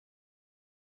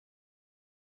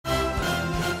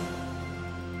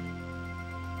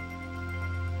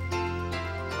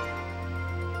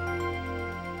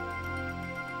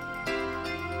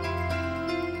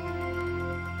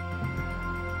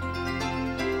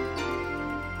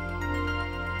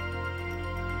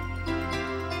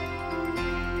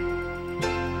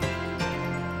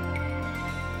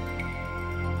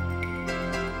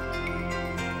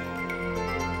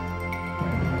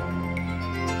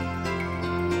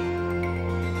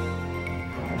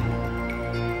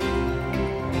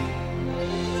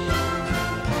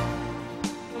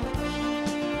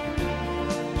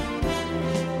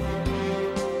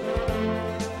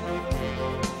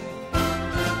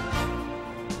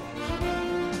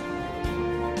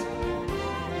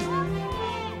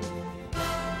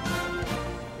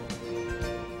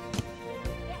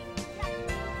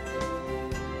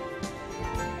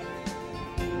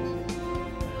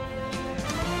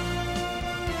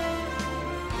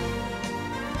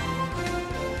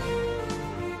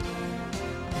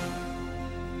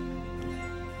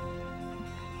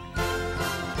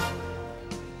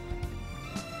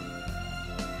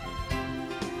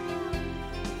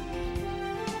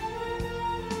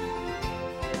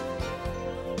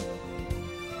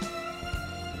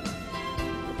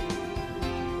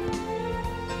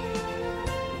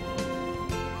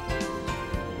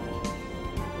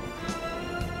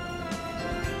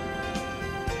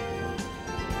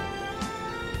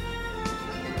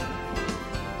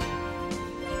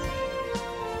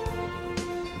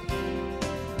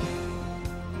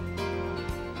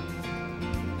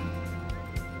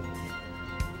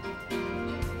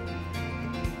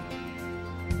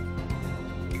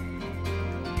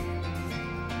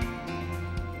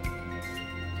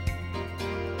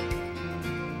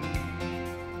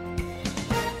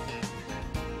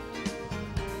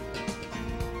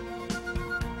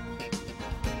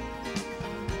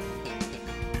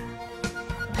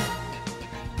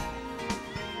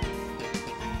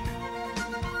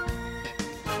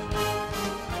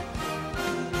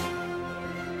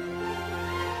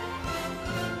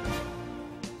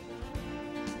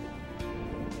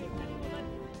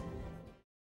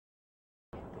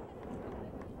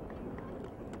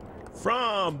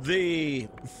From the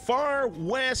Far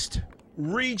West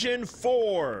Region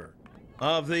 4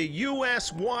 of the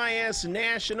USYS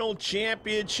National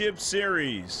Championship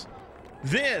Series.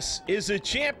 This is a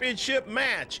championship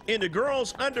match in the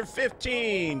girls under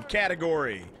 15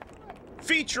 category,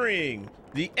 featuring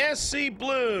the SC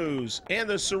Blues and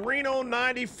the Sereno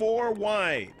 94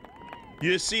 White.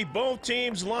 You see both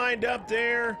teams lined up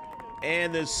there,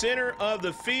 and the center of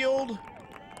the field,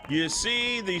 you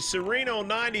see the Sereno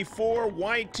 94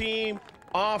 White team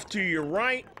off to your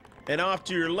right, and off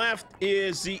to your left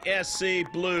is the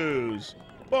SC Blues.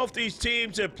 Both these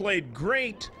teams have played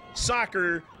great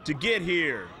soccer to get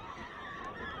here.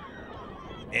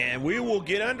 And we will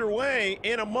get underway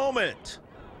in a moment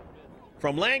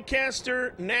from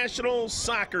Lancaster National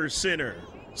Soccer Center.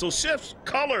 So shift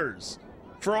colors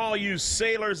for all you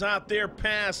sailors out there,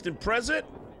 past and present.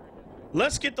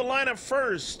 Let's get the lineup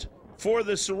first for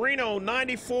the Sereno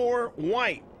 94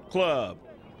 White Club.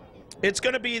 It's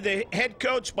going to be the head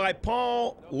coach by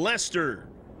Paul Lester.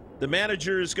 The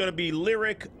manager is going to be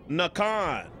Lyric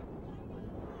Nakan.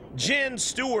 Jen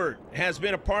Stewart has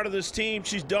been a part of this team.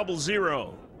 She's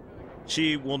 00.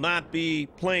 She will not be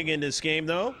playing in this game,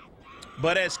 though.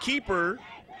 But as keeper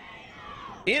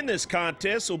in this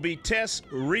contest will be Tess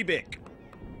Rebick.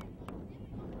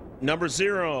 Number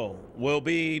 0 will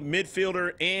be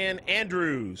midfielder Ann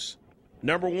Andrews.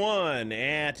 Number 1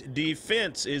 at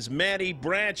defense is Maddie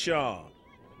Bradshaw.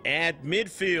 At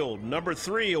midfield, number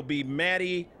 3 will be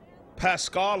Maddie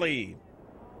Pascali.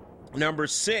 Number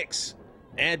 6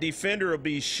 at defender will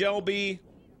be Shelby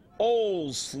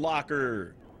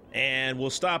Olslocker. And we'll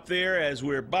stop there as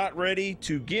we're about ready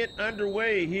to get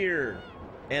underway here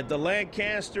at the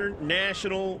Lancaster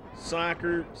National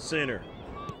Soccer Center.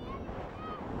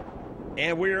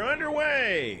 And we're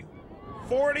underway.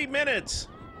 40 minutes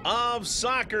of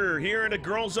soccer here in the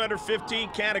girls under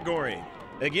 15 category.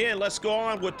 Again, let's go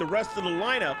on with the rest of the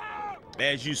lineup.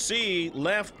 As you see,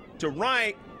 left to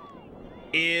right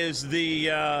is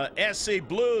the SC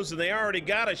Blues, and they already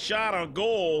got a shot on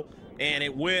goal, and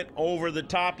it went over the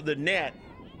top of the net.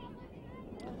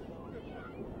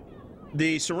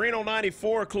 The Sereno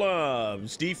 94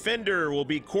 Club's defender will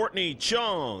be Courtney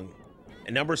Chung.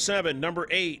 And number 7, number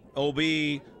 8 will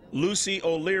be Lucy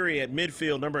O'Leary at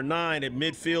midfield. Number 9 at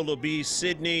midfield will be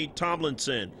Sydney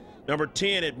Tomlinson. Number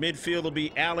 10 at midfield will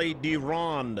be Allie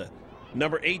DeRond.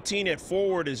 Number 18 at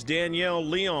forward is Danielle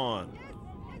Leon.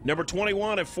 Number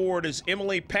 21 at forward is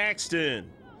Emily Paxton.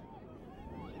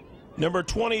 Number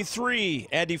 23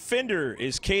 at defender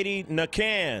is Katie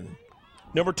Nakan.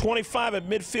 Number 25 at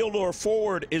midfield or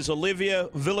forward is Olivia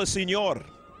Villaseñor.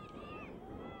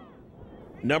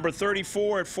 Number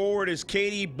 34 at forward is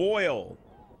Katie Boyle.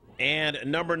 And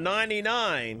number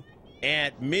 99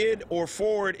 at mid or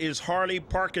forward is Harley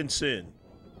Parkinson.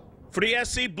 For the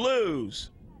SC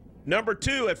Blues, number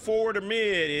 2 at forward or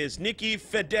mid is Nikki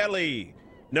Fedeli.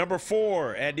 Number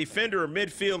 4 at defender or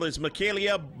midfield is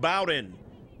Michaela Bowden.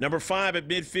 Number 5 at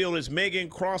midfield is Megan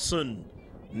Crossan.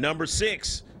 Number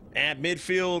 6 at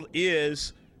midfield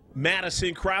is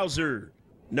Madison Krauser.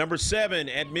 Number 7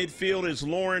 at midfield is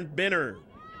Lauren Benner.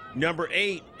 Number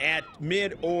 8 at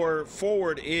mid or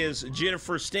forward is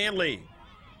Jennifer Stanley.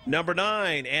 Number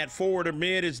 9 at forward or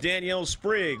mid is Danielle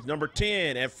Spriggs. Number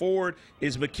 10 at forward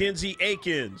is Mackenzie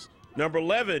Akins. Number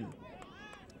 11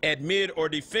 at mid or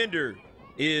defender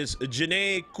is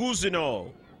Janae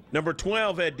Cousineau. Number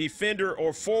 12 at defender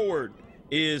or forward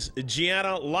is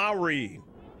Gianna Lowry.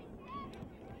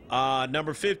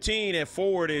 Number 15 at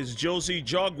forward is Josie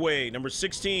Jogway. Number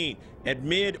 16 at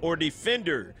mid or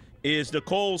defender is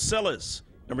Nicole Sellis.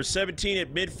 Number 17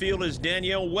 at midfield is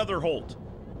Danielle Weatherholt.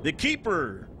 The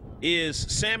keeper is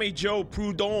Sammy Jo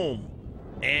Prudhomme.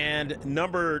 And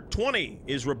number 20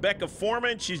 is Rebecca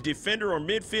Foreman. She's defender or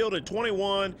midfield. And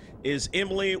 21 is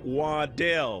Emily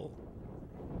Waddell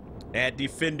at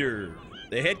defender.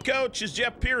 The head coach is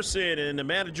Jeff Pearson, and the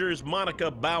manager is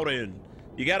Monica Bowden.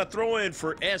 You got to throw in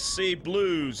for SC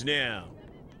Blues now.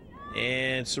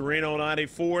 And Sereno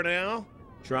 94 now,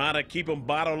 trying to keep them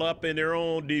bottled up in their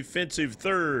own defensive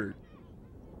third.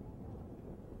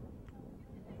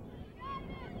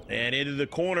 And into the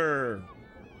corner,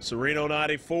 Sereno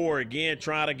 94 again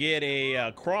trying to get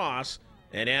a cross.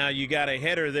 And now you got a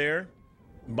header there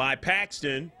by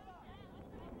Paxton.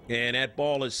 And that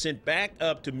ball is sent back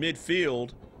up to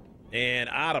midfield and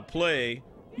out of play.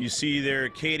 You see there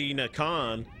Katie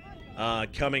Nakan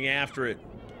coming after it.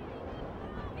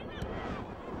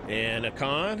 And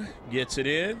Nakan gets it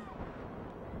in.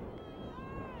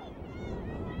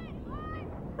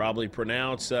 Probably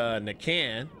pronounced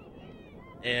Nakan.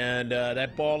 And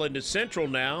that ball into central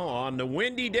now on the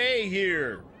windy day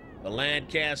here the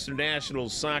Lancaster National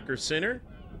Soccer Center.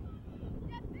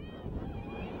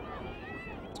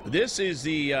 This is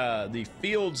the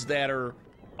fields that are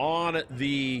on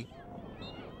the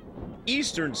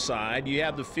eastern side. You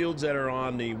have the fields that are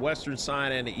on the western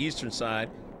side and the eastern side.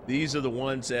 These are the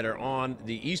ones that are on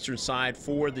the eastern side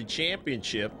for the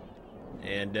championship.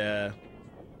 And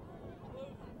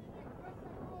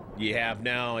you have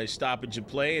now a stoppage of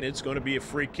play, and it's going to be a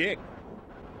free kick.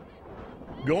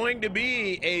 Going to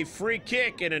be a free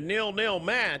kick in a 0-0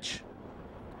 match.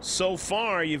 So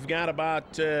far, you've got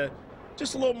about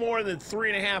just a little more than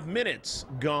 3.5 minutes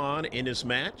gone in this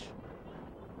match.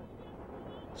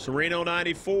 Sereno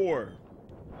 94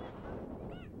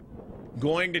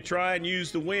 going to try and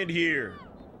use the wind here.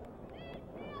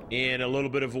 In a little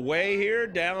bit of a way here,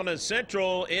 down to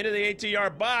central, into the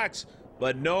 18-yard box,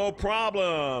 but no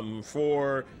problem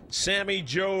for Sammy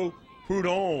Joe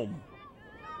Prudhomme.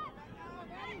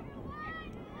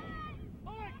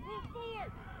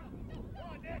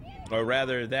 Or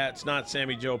rather, that's not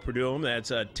Sammy Joe Prudhomme,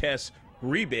 that's Tess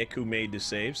Rebick who made the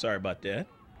save. Sorry about that.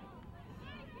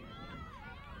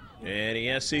 And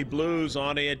the SC Blues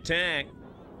on the attack.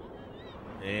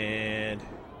 And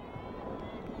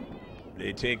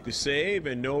they take the save,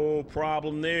 and no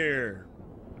problem there.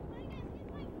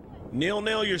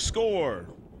 0-0 your score.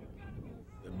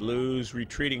 The Blues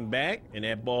retreating back, and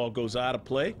that ball goes out of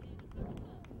play.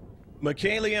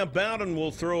 Michaelia Bowden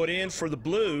will throw it in for the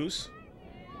Blues.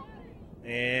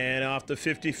 And off the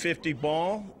 50-50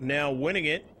 ball, now winning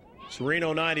it,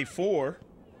 Sereno 94.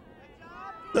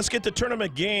 Let's get the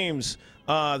tournament games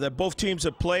that both teams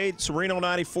have played. Sereno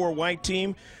 94 white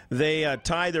team, they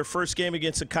tied their first game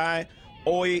against the Kai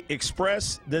Oi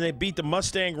Express. Then they beat the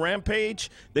Mustang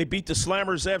Rampage. They beat the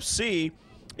Slammers FC.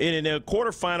 In the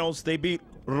quarterfinals, they beat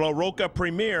La Roca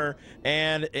Premier.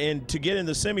 And to get in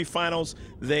the semifinals,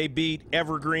 they beat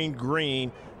Evergreen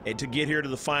Green to get here to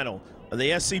the final. On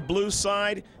the SC Blues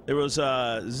side, there was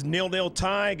a 0-0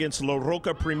 tie against La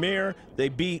Roca Premier. They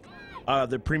beat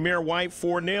the Premier White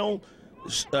 4-0.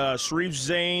 Sharif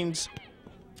Zane's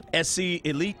SC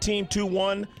Elite Team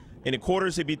 2-1. In the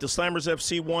quarters, they beat the Slammers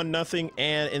FC 1-0.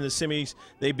 And in the semis,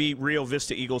 they beat Rio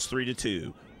Vista Eagles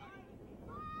 3-2.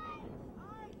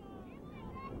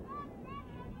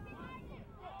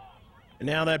 And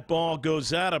now that ball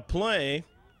goes out of play.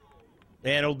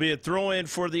 And it'll be a throw-in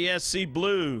for the SC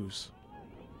Blues.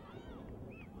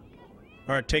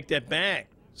 All right, take that back.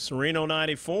 Sereno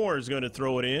 94 is going to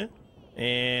throw it in.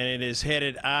 And it is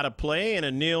headed out of play in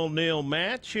a 0-0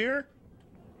 match here.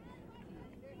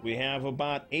 We have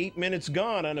about 8 minutes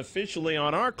gone unofficially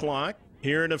on our clock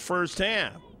here in the first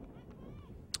half.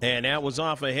 And that was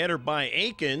off a header by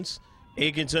Akins.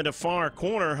 Akins in the far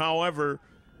corner. However,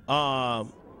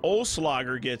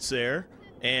 Olslager gets there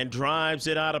and drives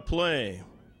it out of play.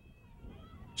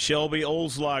 Shelby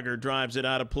Olslager drives it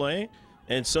out of play.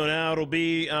 And so now it'll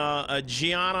be a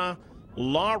Gianna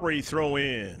Lowry throw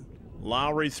in.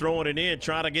 Lowry throwing it in,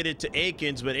 trying to get it to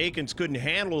Akins, but Akins couldn't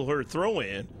handle her throw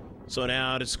in. So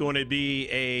now it's going to be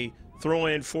a throw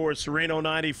in for Sereno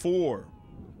 94.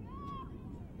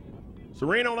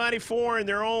 Sereno 94 in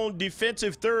their own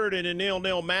defensive third in a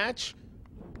 0-0 match.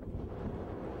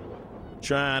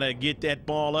 Trying to get that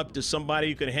ball up to somebody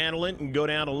who can handle it and go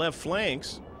down the left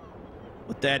flanks.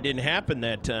 But that didn't happen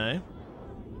that time.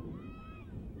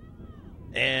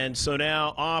 And so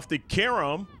now off the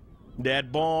Karam,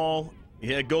 that ball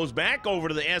goes back over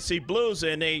to the SC Blues,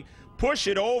 and they push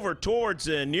it over towards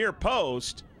the near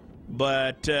post,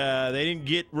 but they didn't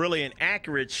get really an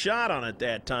accurate shot on it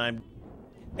that time.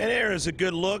 And there is a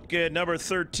good look at number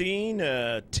 13,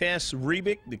 Tess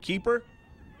Rebick, the keeper,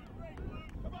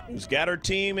 who's got her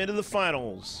team into the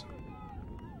finals.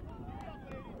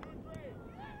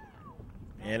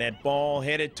 And that ball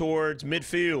headed towards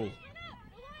midfield.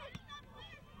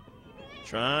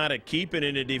 Trying to keep it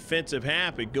in the defensive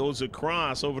half. It goes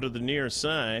across over to the near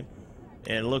side.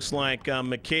 And it looks like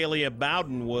Michaelia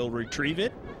Bowden will retrieve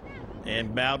it.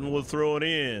 And Bowden will throw it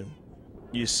in.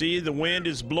 You see the wind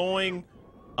is blowing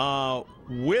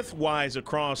widthwise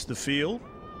across the field.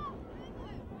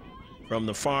 From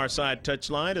the far side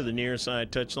touchline to the near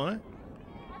side touchline.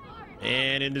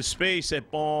 And into space, that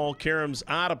ball caroms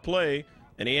out of play.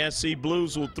 And the SC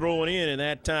Blues will throw it in. And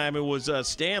that time it was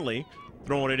Stanley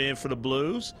throwing it in for the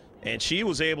Blues, and she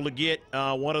was able to get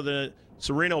one of the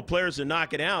Sereno players to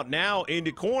knock it out. Now in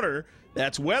the corner,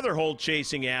 that's Weatherholt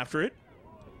chasing after it,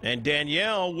 and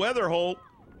Danielle Weatherholt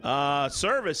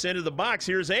service into the box.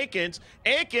 Here's Akins.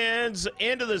 Akins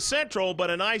into the central, but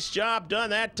a nice job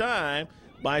done that time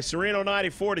by Sereno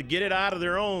 94 to get it out of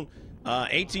their own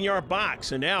 18-yard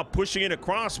box. And now pushing it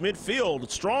across midfield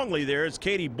strongly there is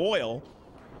Katie Boyle.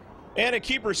 And a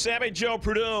keeper, Sammy Jo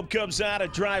Prudhomme, comes out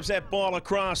and drives that ball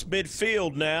across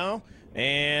midfield now.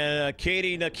 And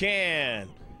Katie Nakan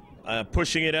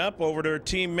pushing it up over to her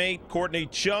teammate, Courtney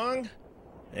Chung.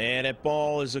 And that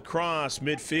ball is across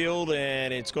midfield,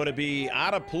 and it's going to be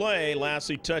out of play.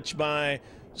 Lastly touched by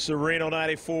Sereno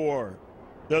 94.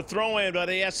 The throw-in by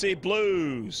the SC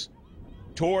Blues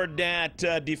toward that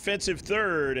defensive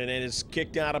third, and it is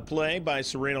kicked out of play by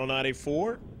Sereno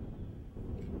 94.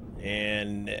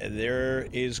 And there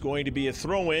is going to be a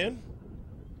throw-in.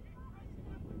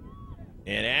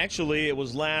 And actually, it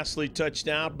was lastly touched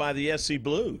out by the SC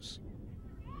Blues.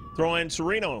 Throw-in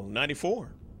Sereno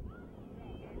 94.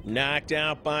 Knocked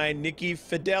out by Nikki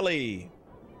Fideli.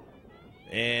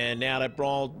 And now that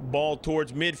ball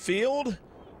towards midfield.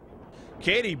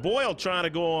 Katie Boyle trying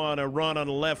to go on a run on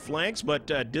the left flanks, but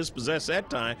dispossessed that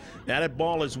time. Now that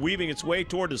ball is weaving its way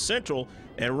toward the central,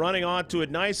 and running onto it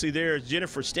nicely there is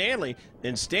Jennifer Stanley.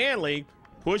 And Stanley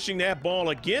pushing that ball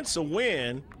against the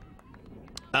wind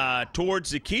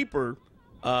towards the keeper,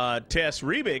 Tess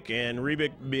Rebick, and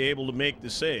Rebick be able to make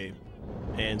the save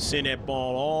and send that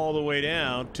ball all the way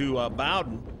down to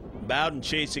Bowden. Bowden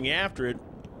chasing after it.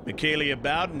 Michaelia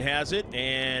Bowden has it,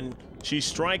 and she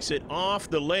strikes it off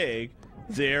the leg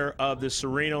there of the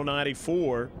Sereno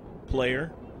 94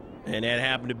 player, and that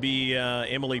happened to be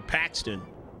Emily Paxton.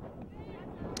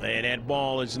 And that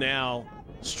ball is now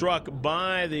struck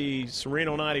by the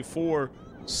Sereno 94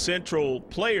 central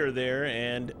player there,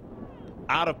 and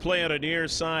out of play on the near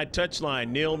side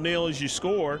touchline. 0-0 as you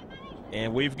score.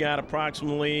 And we've got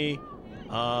approximately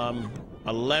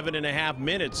 11 and a half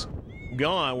minutes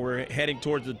gone. We're heading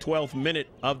towards the 12th minute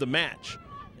of the match.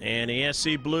 And the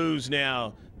SC Blues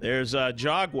now, there's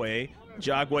Jogway.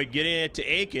 Jogway getting it to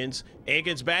Akins.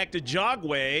 Akins back to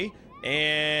Jogway.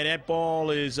 And that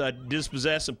ball is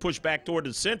dispossessed and pushed back toward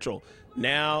the central.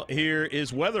 Now here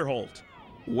is Weatherholt.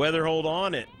 Weatherholt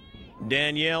on it.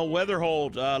 Danielle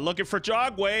Weatherholt looking for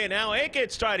Jogway. And now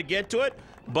Akins trying to get to it.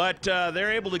 But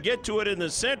they're able to get to it in the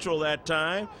central that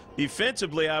time.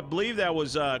 Defensively, I believe that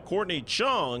was Courtney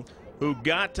Chung who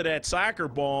got to that soccer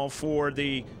ball for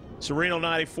the Sereno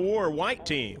 94 white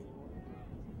team.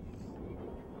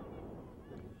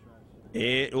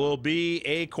 It will be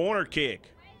a corner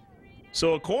kick.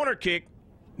 So a corner kick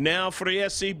now for the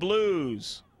SC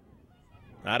Blues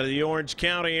out of the Orange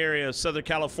County area of Southern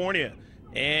California.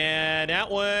 And that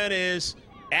one is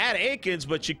at Akins,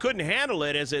 but she couldn't handle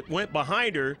it as it went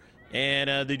behind her,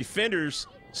 and the defenders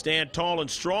stand tall and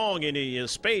strong in the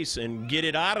space and get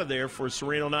it out of there for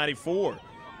Sereno 94.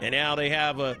 And now they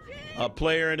have a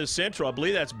player in the central. I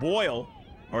believe that's Boyle,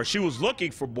 or she was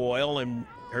looking for Boyle, and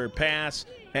her pass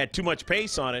had too much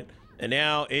pace on it, and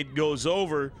now it goes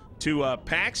over to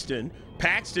Paxton.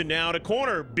 Paxton now to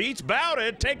corner, beats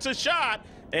Bowden, takes a shot,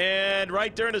 and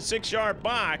right there in the 6-yard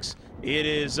box, it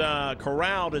is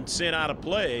corralled and sent out of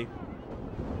play.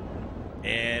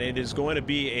 And it is going to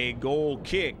be a goal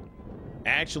kick.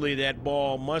 Actually, that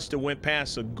ball must have went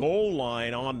past the goal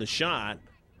line on the shot.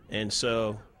 And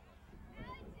so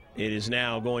it is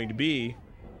now going to be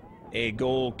a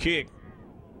goal kick.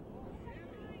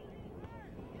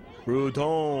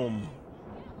 Prudhomme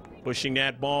pushing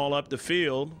that ball up the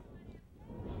field.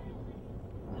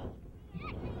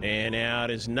 And now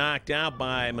it is knocked out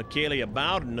by Michaelia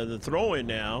Bowden of the throw-in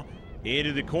now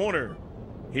into the corner.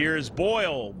 Here's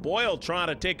Boyle. Boyle trying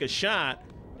to take a shot,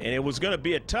 and it was going to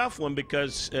be a tough one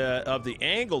because of the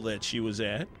angle that she was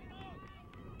at.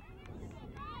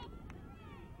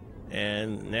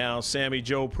 And now Sammy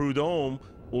Jo Prudhomme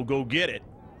will go get it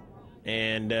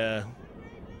and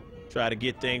try to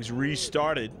get things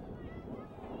restarted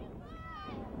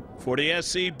for the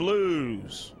SC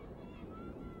Blues.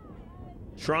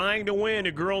 Trying to win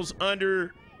the girls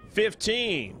under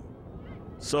 15.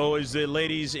 So is the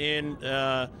ladies in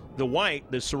the white,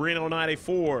 the Sereno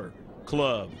 94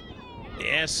 club.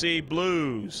 The SC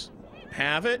Blues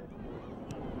have it.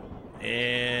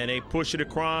 And they push it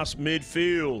across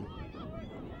midfield.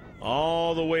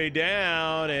 All the way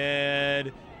down.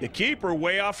 And the keeper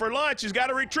way off her lunch. She's got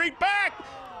to retreat back.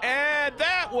 And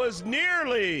that was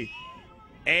nearly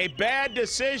a bad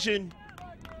decision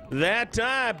that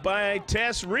time by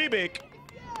Tess Rebick.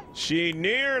 She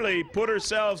nearly put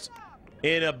herself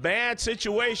in a bad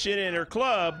situation in her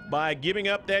club by giving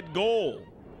up that goal.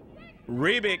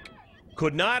 Rebick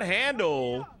could not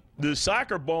handle the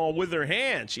soccer ball with her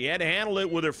hand. She had to handle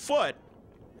it with her foot,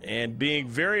 and being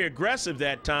very aggressive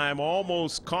that time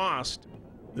almost cost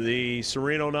the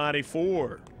Sereno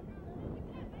 94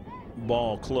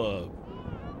 ball club.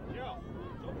 Joe,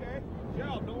 okay.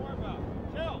 Joe, don't worry about it.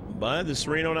 But the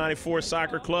Sereno 94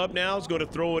 Soccer Club now is going to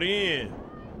throw it in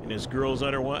this girls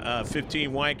under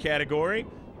 15 white category,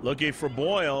 looking for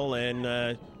Boyle,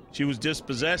 and she was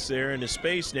dispossessed there in the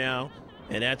space now,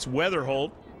 and that's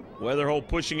Weatherholt. Weatherholt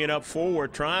pushing it up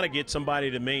forward, trying to get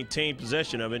somebody to maintain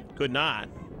possession of it. Could not.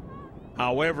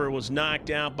 However, it was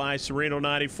knocked out by Sereno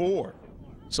 94.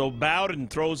 So Bowden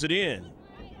throws it in.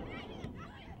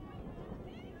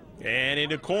 And in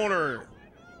the corner,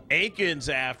 Aikens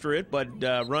after it, but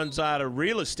runs out of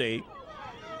real estate.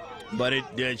 But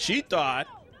she thought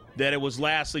that it was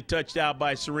lastly touched out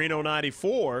by Sereno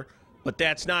 94, but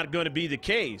that's not going to be the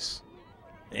case.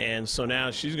 And so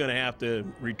now she's going to have to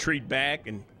retreat back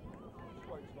and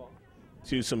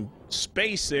to some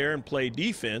space there and play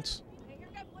defense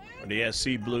for the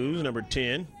SC Blues, number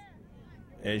 10,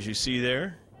 as you see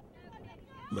there,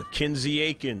 Mackenzie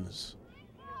Aikens.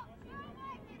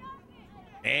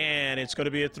 And it's going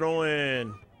to be a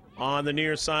throw-in on the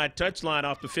near side touchline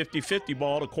off the 50-50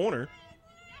 ball to corner.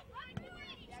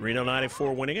 Sereno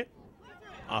 94 winning it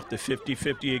off the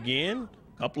 50-50 again.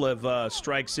 A couple of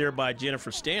strikes there by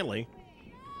Jennifer Stanley.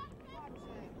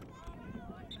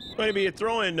 Going to be a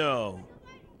throw-in, though.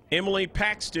 Emily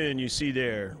Paxton, you see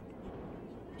there.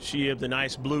 She of the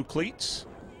nice blue cleats.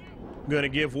 Going to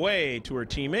give way to her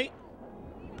teammate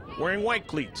wearing white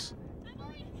cleats.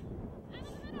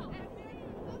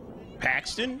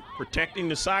 Paxton protecting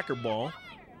the soccer ball.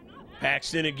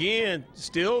 Paxton again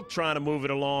still trying to move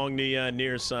it along the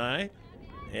near side.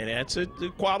 And that's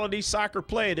the quality soccer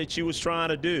play that she was trying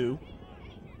to do.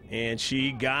 And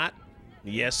she got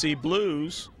the SC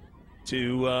Blues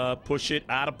to push it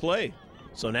out of play.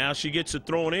 So now she gets it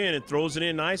thrown in and throws it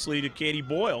in nicely to Katie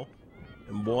Boyle.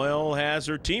 And Boyle has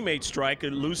her teammate striker,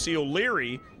 Lucy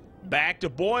O'Leary, back to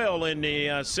Boyle in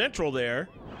the central there.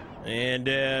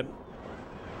 And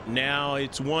now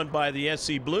it's won by the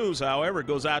SC Blues. However, it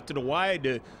goes out to the wide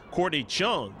to Courtney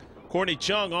Chung. Courtney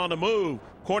Chung on the move.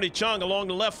 Courtney Chung along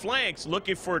the left flanks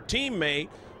looking for a teammate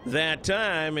that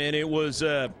time, and it was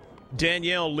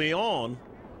Danielle Leon.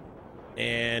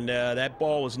 And that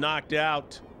ball was knocked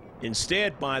out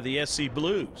instead by the SC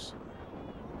Blues.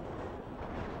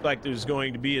 Like there's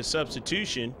going to be a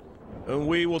substitution. And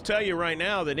we will tell you right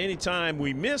now that anytime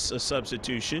we miss a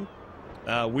substitution,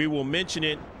 we will mention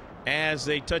it as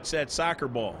they touch that soccer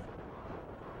ball.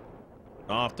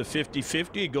 Off the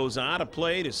 50-50, it goes out of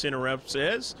play, the center ref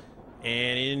says,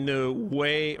 and in the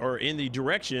way or in the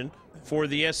direction for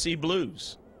the SC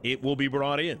Blues. It will be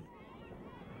brought in.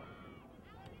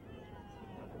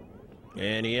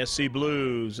 And the SC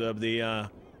Blues of the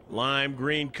lime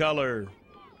green color,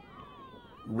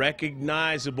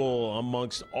 recognizable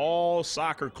amongst all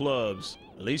soccer clubs,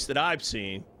 at least that I've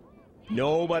seen.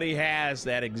 Nobody has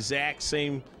that exact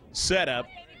same setup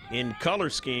in color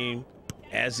scheme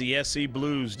as the SC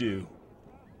Blues do.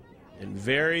 And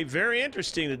very, very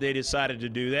interesting that they decided to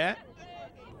do that.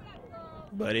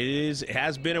 But it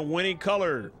has been a winning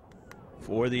color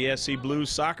for the SC Blues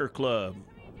Soccer Club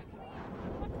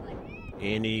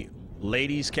in the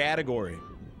ladies category.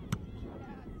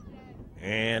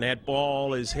 And that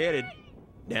ball is headed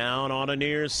down on the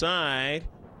near side.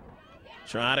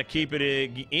 Trying to keep it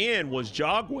in was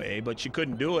Jogway, but she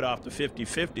couldn't do it off the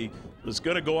 50-50. It was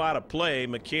going to go out of play.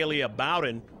 Michaela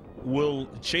Bowden will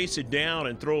chase it down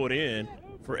and throw it in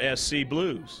for SC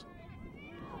Blues.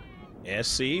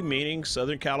 SC meaning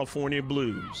Southern California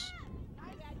Blues.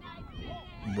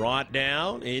 Brought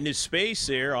down into space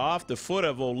there off the foot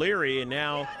of O'Leary and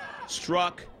now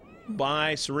struck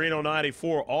by Sereno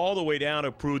 94 all the way down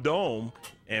to Prudhomme.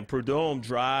 And Prudhomme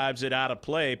drives it out of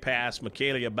play past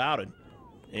Michaela Bowden.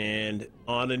 And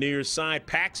on the near side,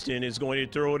 Paxton is going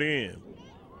to throw it in.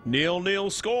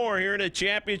 0-0 score here in a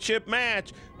championship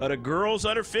match of the girls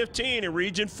under 15 in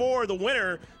Region 4. The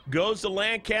winner goes to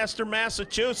Lancaster,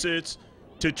 Massachusetts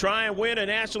to try and win a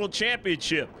national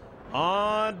championship.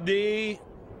 On the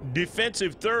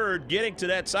defensive third, getting to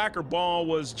that soccer ball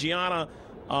was Gianna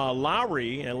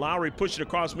Lowry, and Lowry pushed it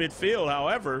across midfield.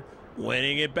 However,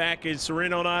 winning it back is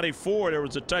Sereno 94. There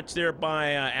was a touch there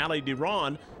by Ali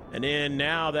Duran, and then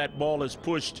now that ball is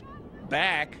pushed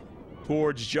back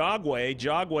towards Jogway.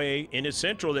 Jogway in the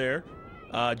central there.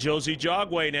 Josie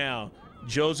Jogway now.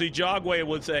 Josie Jogway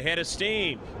with a head of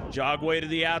steam. Jogway to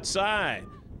the outside.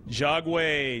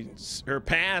 Jogway, her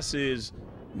pass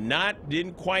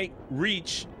didn't quite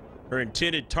reach her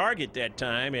intended target that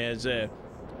time, as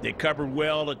they covered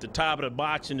well at the top of the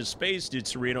box into space, did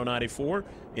Sereno 94,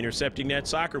 intercepting that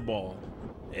soccer ball.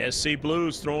 SC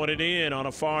Blues throwing it in on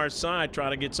the far side,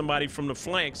 trying to get somebody from the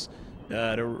flanks,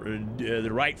 the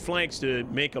right flanks to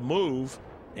make a move,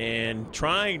 and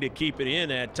trying to keep it in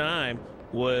that time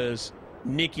was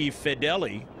Nikki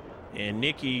Fedeli, and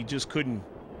Nikki just couldn't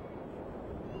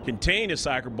contain the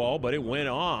soccer ball, but it went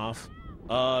off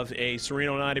of a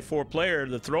Sereno 94 player.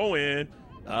 The throw-in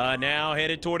now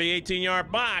headed toward the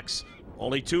 18-yard box.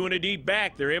 Only two in a deep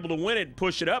back. They're able to win it and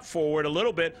push it up forward a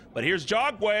little bit. But here's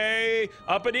Jogway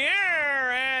up in the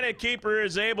air, and the keeper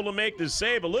is able to make the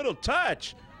save. A little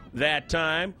touch that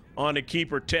time on the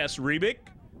keeper, Tess Rebick,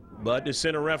 but the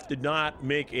center ref did not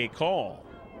make a call.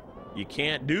 You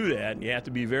can't do that. You have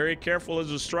to be very careful as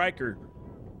a striker.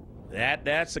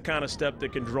 That's the kind of stuff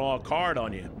that can draw a card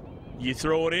on you. You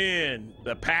throw it in,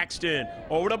 the Paxton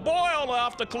over to Boyle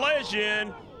off the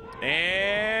collision,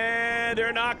 and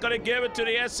they're not going to give it to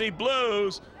the SC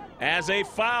Blues as a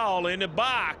foul in the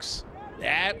box.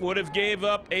 That would have gave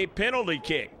up a penalty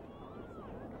kick.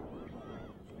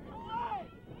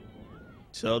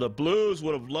 So the Blues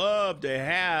would have loved to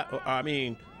have,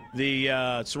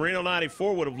 the Sereno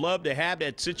 94 would have loved to have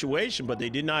that situation, but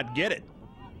they did not get it.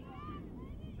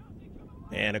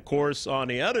 And, of course, on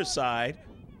the other side,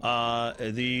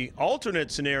 the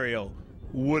alternate scenario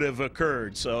would have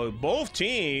occurred. So both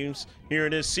teams here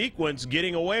in this sequence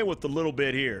getting away with a little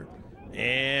bit here.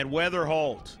 And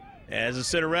Weatherholt, as the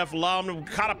center ref allowed him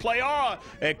to kind of play on.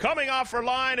 And coming off her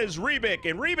line is Rebick.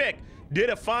 And Rebick did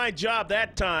a fine job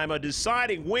that time of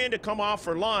deciding when to come off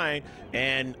her line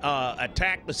and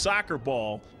attack the soccer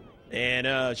ball.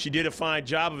 And she did a fine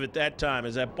job of it that time,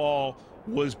 as that ball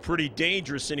was pretty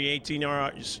dangerous in the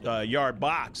 18-yard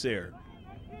box there.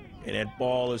 And that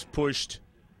ball is pushed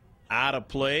out of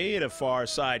play at a far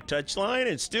side touchline.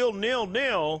 It's still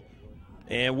 0-0.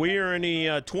 And we are in the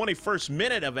 21st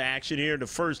minute of action here in the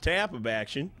first half of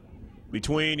action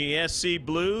between the SC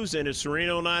Blues and the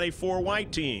Sereno 94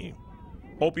 white team.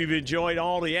 Hope you've enjoyed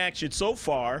all the action so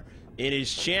far in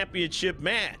his championship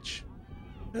match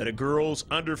at a girls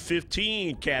under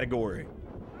 15 category.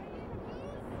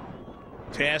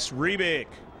 Tess Rebick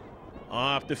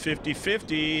off the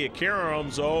 50-50.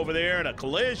 Karum's over there in a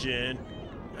collision.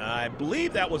 I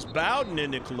believe that was Bowden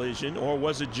in the collision, or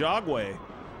was it Jogway?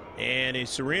 And a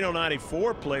Sereno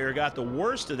 94 player got the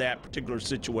worst of that particular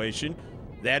situation,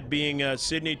 that being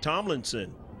Sydney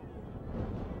Tomlinson.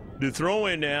 The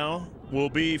throw-in now will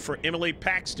be for Emily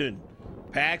Paxton.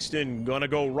 Paxton going to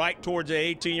go right towards the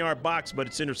 18-yard box, but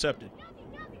it's intercepted.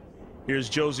 Here's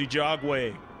Josie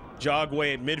Jogway.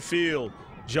 Jogway at midfield.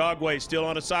 Jogway still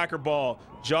on a soccer ball.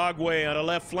 Jogway on the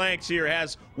left flanks here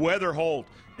has Weatherholt.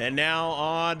 And now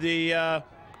on the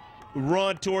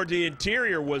run toward the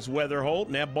interior was Weatherholt.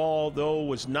 And that ball, though,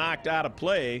 was knocked out of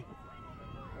play.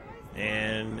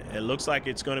 And it looks like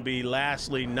it's going to be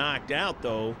lastly knocked out,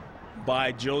 though,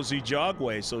 by Josie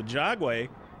Jogway. So Jogway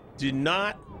did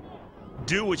not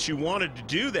do what she wanted to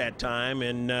do that time.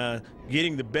 And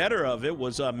getting the better of it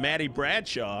was Maddie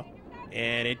Bradshaw.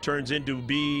 And it turns into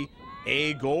be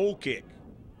a goal kick.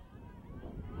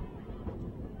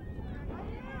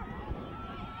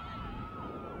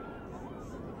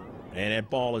 And that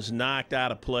ball is knocked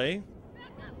out of play.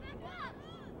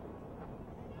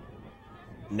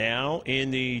 Now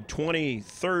in the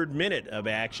 23rd minute of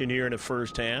action here in the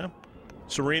first half,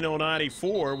 Sereno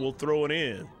 94 will throw it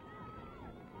in.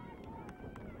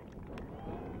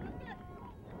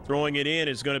 Throwing it in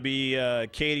is going to be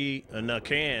Katie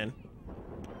Nakan.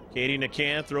 Katie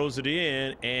Nakan throws it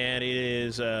in, and it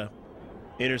is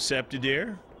intercepted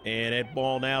there. And that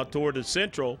ball now toward the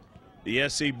central. The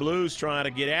SC Blues trying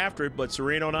to get after it, but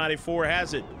Sereno 94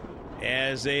 has it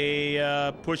as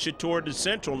they push it toward the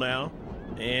central now.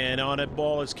 And on that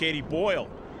ball is Katie Boyle.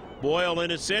 Boyle in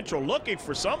the central looking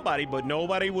for somebody, but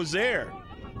nobody was there.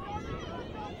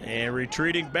 And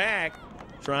retreating back,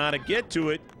 trying to get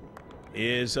to it,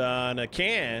 is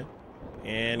Nakan.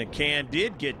 And Nakan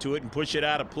did get to it and push it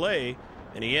out of play.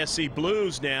 And the SC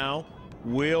Blues now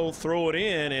will throw it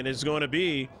in, and it's going to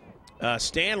be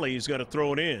Stanley is going to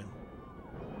throw it in.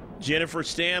 Jennifer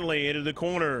Stanley into the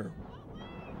corner.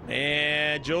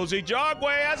 And Josie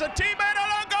Jogway has a teammate on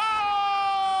a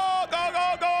goal! Go,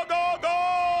 go, go, go,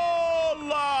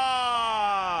 goal!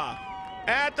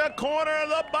 At the corner of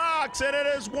the box, and it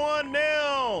is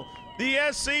 1-0. The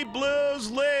SC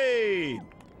Blues lead.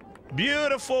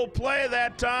 Beautiful play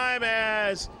that time,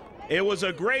 as it was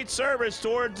a great service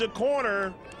towards the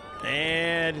corner,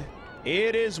 and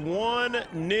it is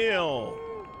 1-0.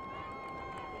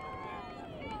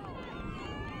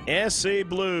 SC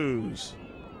Blues.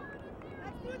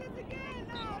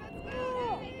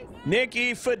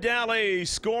 Nikki Fedeli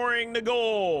scoring the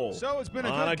goal. So it's been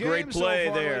on a great play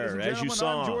so far, there, as you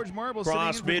saw.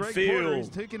 Cross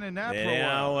midfield. Taking a nap and for a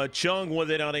while. now Chung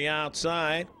with it on the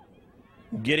outside.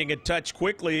 Getting a touch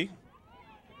quickly.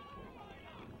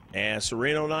 And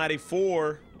Sereno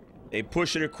 94, they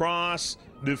push it across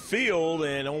the field,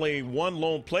 and only one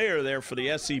lone player there for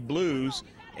the SC Blues,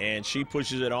 and she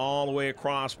pushes it all the way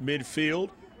across midfield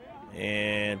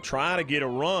and try to get a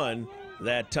run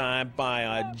that time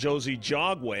by Josie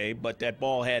Jogway, but that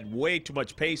ball had way too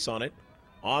much pace on it.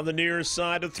 On the near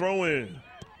side to throw in.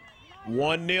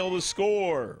 1-0 the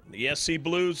score. The SC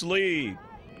Blues lead.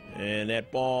 And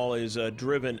that ball is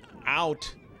driven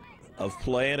out of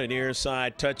play at a near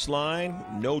side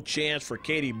touchline. No chance for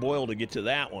Katie Boyle to get to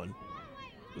that one.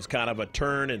 It was kind of a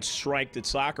turn and strike that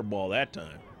soccer ball that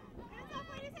time.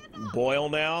 Boyle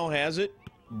now has it,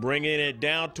 bringing it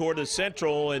down toward the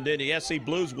central, and then the SC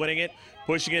Blues winning it,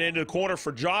 pushing it into the corner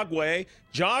for Jogway.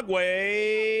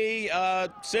 Jogway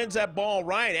sends that ball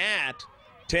right at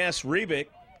Tess Rebick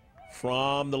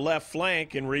from the left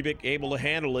flank, and Rebick able to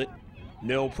handle it.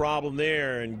 No problem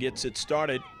there, and gets it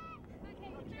started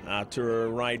out to her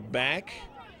right back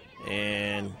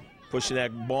and pushing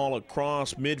that ball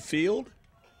across midfield.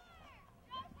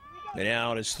 And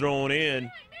now it is thrown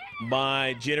in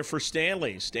by Jennifer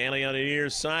Stanley. Stanley on the near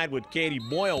side with Katie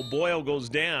Boyle. Boyle goes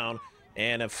down,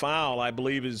 and a foul, I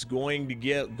believe, is going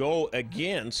to go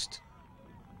against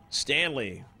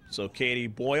Stanley. So Katie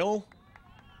Boyle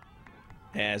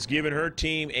has given her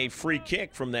team a free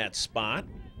kick from that spot.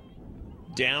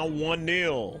 Down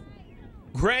 1-0.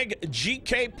 Greg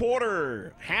G.K.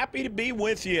 Porter, happy to be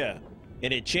with you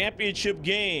in a championship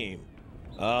game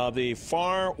of the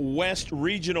Far West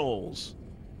Regionals,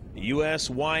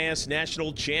 USYS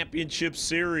National Championship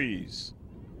Series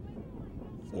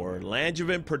for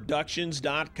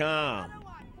LangevinProductions.com.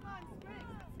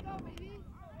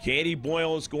 Katie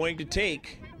Boyle is going to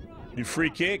take the free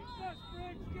kick.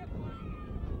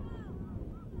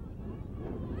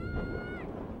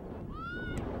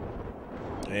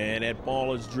 And that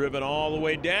ball is driven all the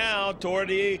way down toward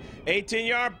the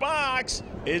 18-yard box.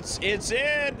 It's in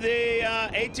the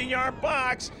 18-yard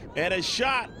box, and a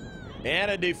shot and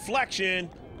a deflection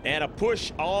and a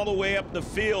push all the way up the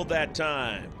field that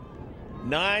time.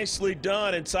 Nicely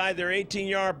done inside their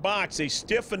 18-yard box. They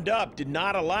stiffened up, did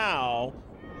not allow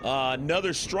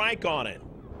another strike on it.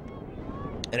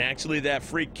 And actually that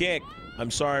free kick,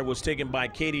 was taken by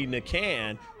Katie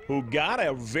McCann, who got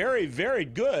a very, very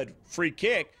good free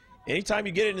kick. Anytime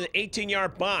you get into the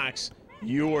 18-yard box,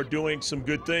 you are doing some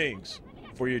good things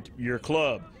for your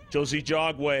club. Josie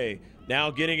Jogway now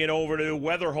getting it over to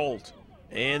Weatherholt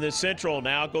in the central.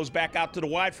 Now it goes back out to the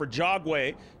wide for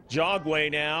Jogway. Jogway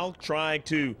now trying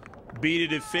to beat a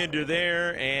defender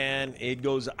there, and it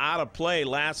goes out of play.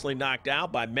 Lastly knocked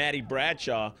out by Maddie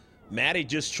Bradshaw. Maddie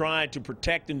just trying to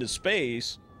protect into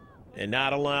space and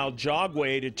not allow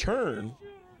Jogway to turn.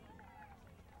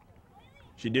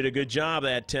 She did a good job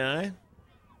that time.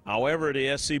 However,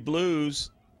 the SC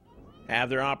Blues have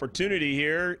their opportunity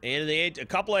here, and a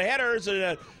couple of headers,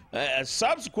 and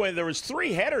subsequent, there was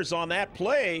 3 headers on that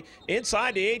play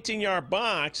inside the 18-yard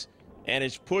box, and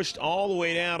it's pushed all the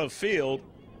way down the field.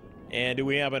 And do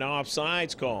we have an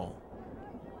offsides call?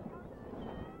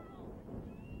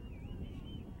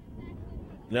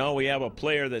 No, we have a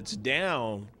player that's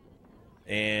down,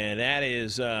 and that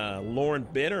is Lauren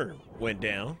Benner went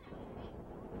down.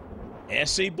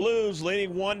 SC Blues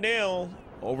leading 1-0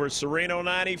 over Sereno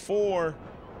 94.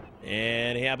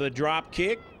 And they have the drop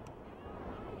kick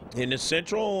in the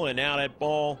central, and now that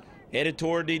ball headed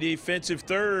toward the defensive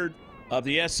third of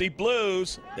the SC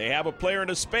Blues. They have a player in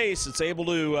the space that's able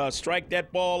to strike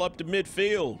that ball up to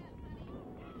midfield.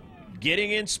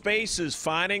 Getting in spaces,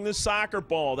 finding the soccer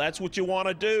ball. That's what you want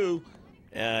to do.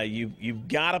 You've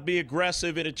got to be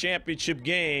aggressive in a championship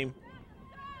game.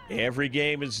 Every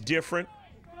game is different,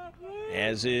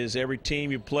 as is every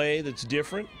team you play that's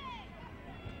different.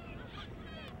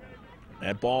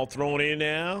 That ball thrown in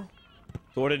now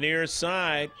toward the near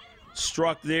side.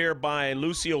 Struck there by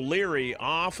Lucy O'Leary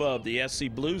off of the SC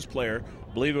Blues player.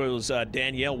 I believe it was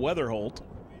Danielle Weatherholt.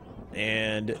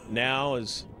 And now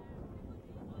is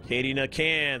Katie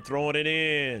McCann throwing it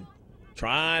in.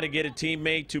 Trying to get a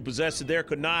teammate to possess it there.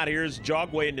 Could not. Here's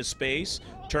Jogway into space.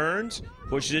 Turns.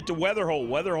 Pushes it to Weatherholt.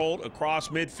 Weatherholt across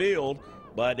midfield.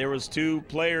 But there was 2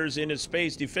 players in his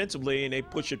space defensively, and they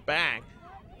push it back.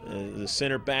 The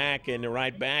center back and the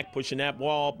right back pushing that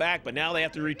ball back, but now they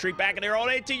have to retreat back in their own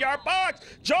 18-yard box.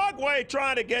 Jogway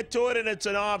trying to get to it, and it's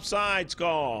an offsides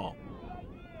call.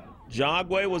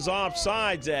 Jogway was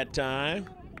offsides that time.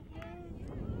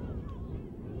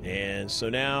 And so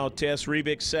now Tess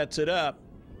Rebick sets it up.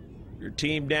 Your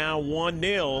team down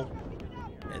 1-0,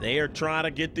 and they are trying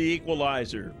to get the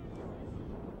equalizer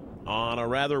on a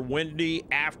rather windy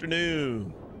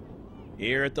afternoon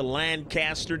here at the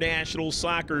Lancaster National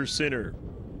Soccer Center.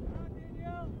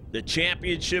 the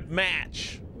championship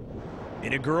match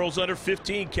in a girls under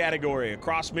 15 category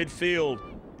across midfield.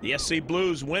 The SC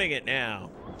Blues winning it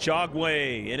now.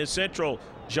 Jogway in a central.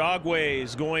 Jogway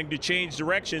is going to change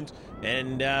directions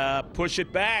and push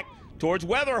it back towards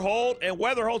Weatherholt, and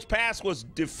Weatherholt's pass was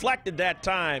deflected that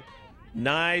time.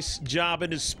 Nice job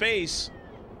into space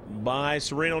by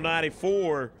Sereno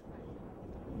 94,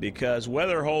 because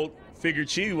Weatherholt figured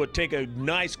she would take a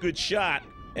nice good shot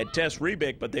at Tess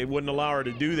Rebick, but they wouldn't allow her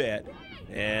to do that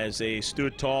as they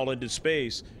stood tall into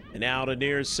space. And now to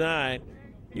near side,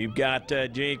 you've got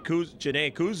Janae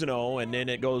Cousineau, and then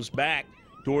it goes back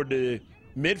toward the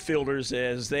midfielders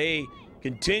as they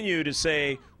continue to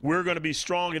say, we're going to be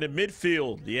strong in the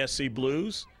midfield. The SC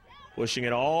Blues pushing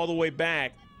it all the way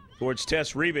back towards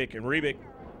Tess Rebick, and Rebick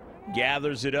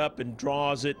gathers it up and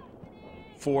draws it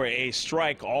for a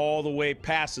strike all the way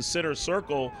past the center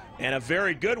circle, and a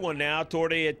very good one now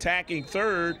toward a attacking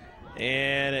third,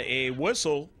 and a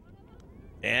whistle,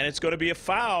 and it's going to be a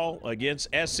foul against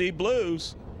SC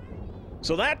Blues.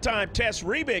 So that time Tess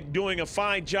Rebick doing a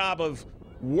fine job of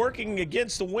working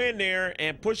against the wind there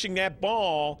and pushing that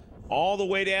ball all the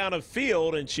way down the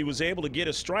field, and she was able to get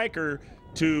a striker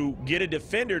to get a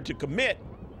defender to commit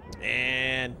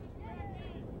and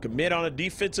commit on a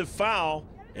defensive foul.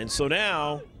 And so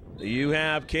now you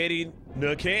have Katie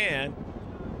McCann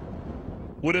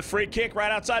with a free kick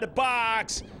right outside the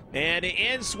box, and the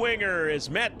end swinger is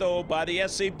met though by the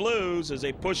SC Blues as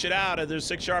they push it out of their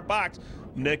 6-yard box.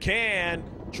 McCann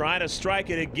trying to strike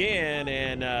it again,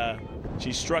 and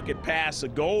she struck it past the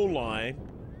goal line.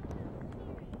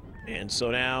 And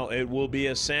so now it will be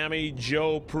a Sammy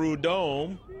Jo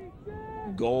Prudhomme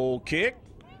goal kick,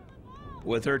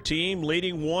 with her team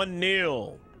leading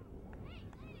 1-0.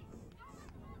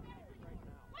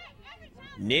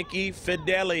 Nikki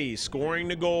Fideli scoring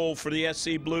the goal for the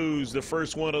SC Blues, the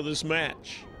first one of this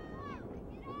match.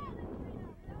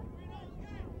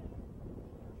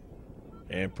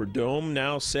 And Prudhomme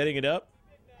now setting it up.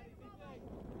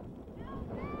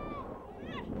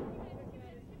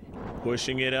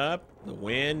 Pushing it up, the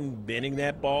wind bending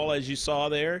that ball as you saw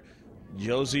there.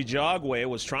 Josie Jogway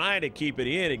was trying to keep it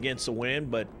in against the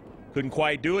wind, but couldn't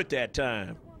quite do it that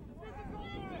time.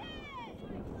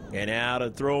 And now to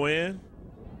throw in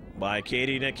by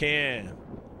Katie McCann.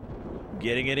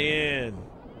 Getting it in.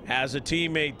 Has a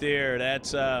teammate there.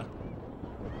 That's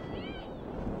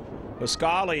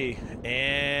Pascali.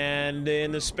 And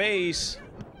in the space,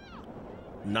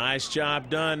 nice job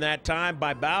done that time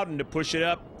by Bowden to push it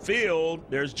upfield.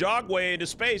 There's Jogway into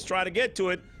space trying to get to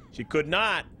it. She could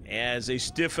not, as they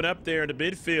stiffen up there in the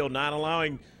midfield, not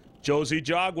allowing Josie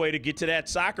Jogway to get to that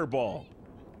soccer ball.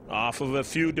 Off of a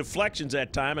few deflections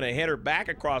that time, and a header back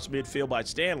across midfield by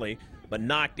Stanley, but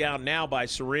knocked out now by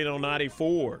Sereno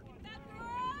 94.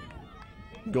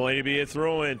 Going to be a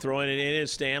throw-in. Throwing it in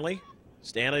is Stanley.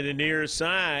 Stanley to near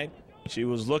side. She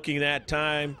was looking that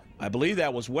time. I believe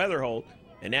that was Weatherholt.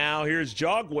 And now here's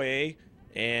Jogway,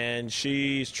 and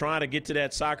she's trying to get to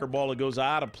that soccer ball that goes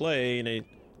out of play, and a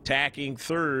attacking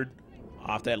third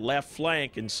off that left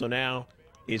flank. And so now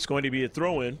it's going to be a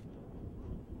throw-in.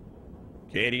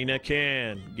 Katie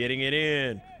McCann getting it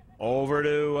in over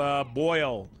to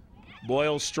Boyle.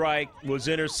 Boyle's strike was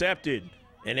intercepted,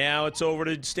 and now it's over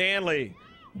to Stanley,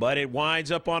 but it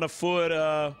winds up on a foot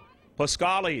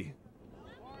Pascali.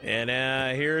 And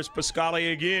here's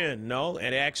Pascali again. No,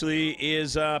 it actually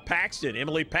is Paxton.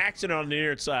 Emily Paxton on the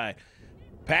near side.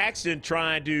 Paxton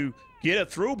trying to get a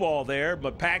through ball there,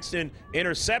 but Paxton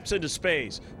intercepts into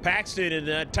space. Paxton in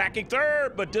the attacking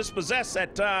third, but dispossessed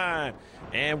that time.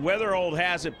 And Weatherholt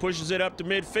has it, pushes it up to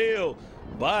midfield,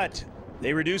 but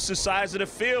they reduce the size of the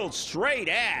field straight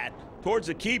at towards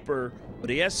the keeper. But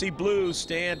the SC Blues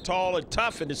stand tall and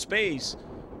tough into space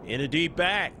in a deep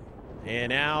back.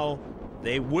 And now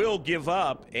they will give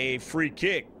up a free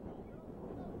kick.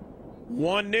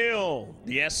 1-0.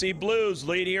 The SC Blues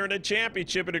lead here in the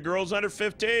championship in the girls under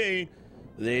 15.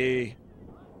 The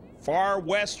Far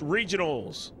West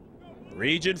Regionals,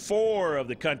 Region 4 of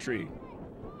the country.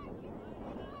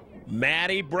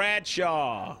 Maddie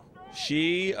Bradshaw,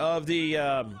 she of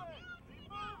the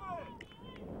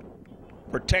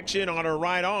protection on her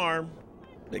right arm.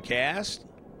 The cast,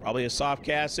 probably a soft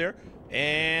cast there.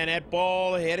 And that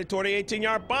ball headed toward the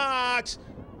 18-yard box.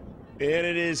 And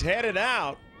it is headed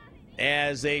out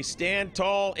as they stand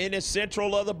tall in the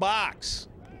central of the box.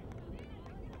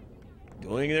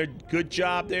 Doing their good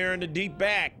job there in the deep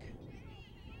back.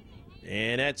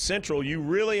 And at central, you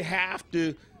really have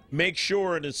to make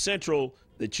sure in the central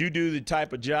that you do the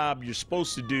type of job you're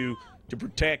supposed to do to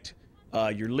protect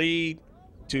your lead,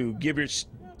 to give your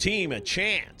team a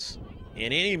chance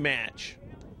in any match.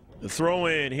 The throw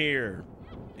in here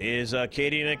is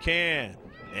Katie McCann.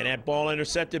 And that ball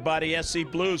intercepted by the SC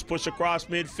Blues, push across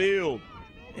midfield.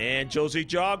 And Josie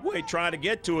Jogway trying to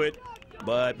get to it,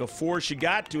 but before she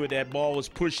got to it, that ball was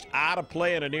pushed out of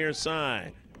play on the near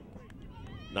side.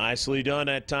 Nicely done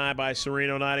that time by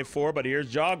Sereno 94, but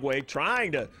here's Jogway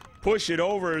trying to push it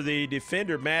over the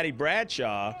defender, Maddie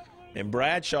Bradshaw. And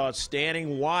Bradshaw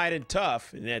standing wide and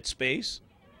tough in that space.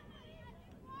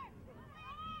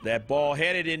 That ball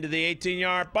headed into the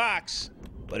 18-yard box.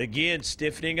 But again,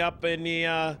 stiffening up in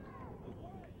the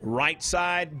right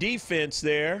side defense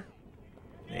there.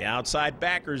 The outside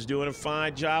backers doing a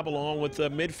fine job along with the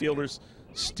midfielders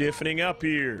stiffening up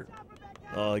here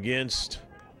against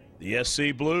the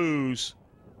SC Blues.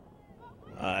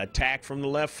 Attack from the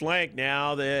left flank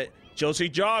now. That Josie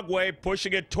Jogway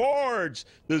pushing it towards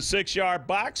the 6-yard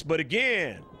box, but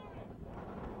again,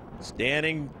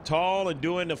 standing tall and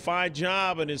doing a fine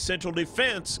job in his central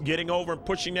defense, getting over and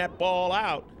pushing that ball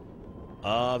out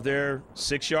of their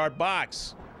 6-yard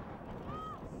box.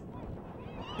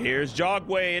 Here's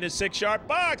Jogway in his 6-yard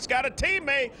box, got a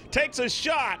teammate, takes a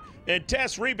shot, and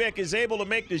Tess Rebick is able to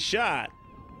make the shot,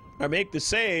 or make the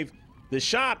save. The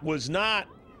shot was not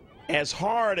as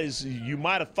hard as you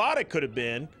might have thought it could have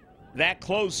been, that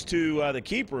close to the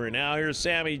keeper. And now here's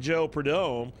Sammy Jo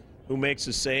Prudhomme, who makes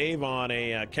a save on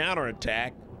a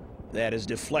counterattack that is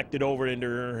deflected over into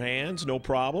her hands, no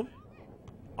problem.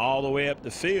 All the way up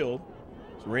the field.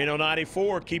 Sereno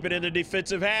 94 keep it in the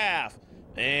defensive half.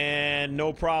 And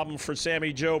no problem for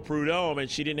Sammy Jo Prudhomme, and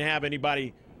she didn't have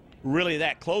anybody really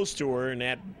that close to her, and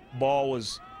that ball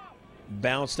was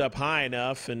bounced up high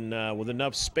enough and with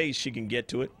enough space she can get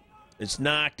to it. It's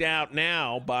knocked out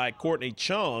now by Courtney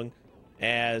Chung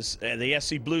as the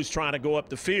SC Blues trying to go up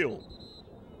the field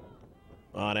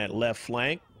on that left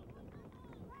flank.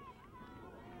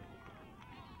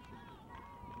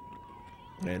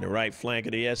 And the right flank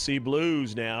of the SC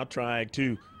Blues now trying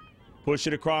to push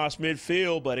it across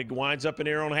midfield, but it winds up in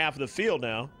their own half of the field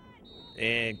now.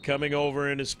 And coming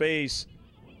over into space,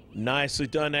 nicely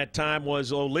done that time,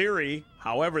 was O'Leary.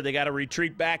 However, they got to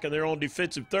retreat back in their own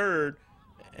defensive third,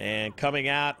 and coming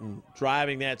out and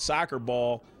driving that soccer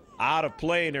ball out of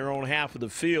play in their own half of the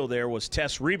field there was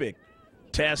Tess Rebick.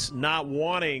 Tess not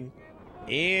wanting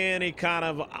any kind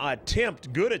of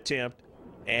good attempt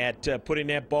at putting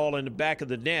that ball in the back of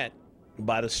the net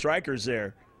by the strikers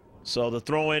there. So the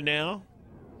throw in now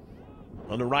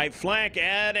on the right flank,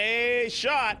 and a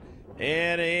shot,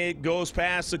 and it goes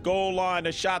past the goal line.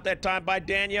 A shot that time by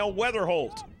Danielle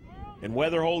Weatherholt. And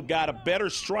Weatherholt got a better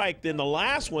strike than the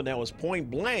last one that was point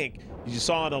blank, as you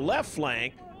saw on the left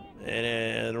flank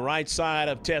and the right side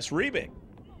of Tess Rebick.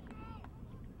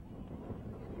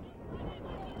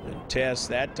 And Tess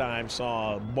that time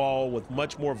saw a ball with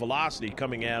much more velocity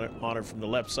coming at on her from the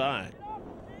left side.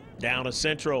 Down to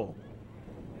central.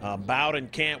 Bowden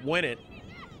can't win it.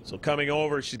 So coming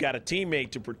over, she's got a teammate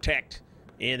to protect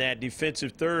in that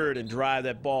defensive third and drive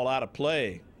that ball out of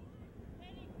play.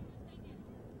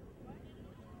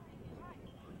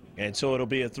 And so it'll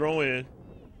be a throw-in.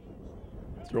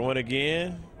 Throw-in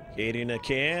again. Katie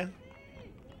McCann.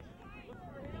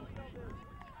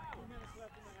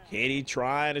 Katie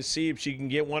trying to see if she can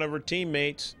get one of her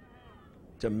teammates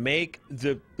to make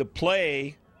the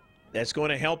play that's going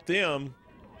to help them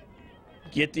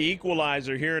get the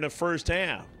equalizer here in the first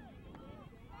half.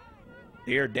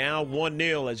 They're down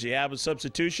 1-0 as you have a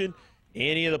substitution.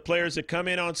 Any of the players that come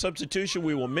in on substitution,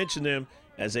 we will mention them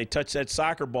as they touch that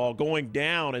soccer ball. Going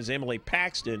down is Emily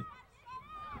Paxton.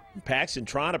 Paxton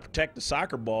trying to protect the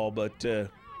soccer ball, but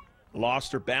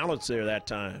lost her balance there that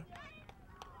time.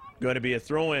 Going to be a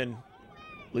throw-in.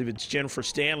 I believe it's Jennifer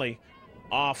Stanley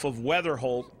off of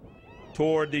Weatherholt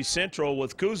toward the central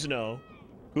with Cousineau.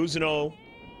 Cousineau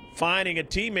finding a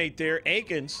teammate there,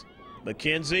 Akins.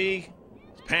 McKenzie,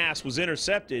 pass was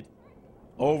intercepted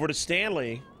over to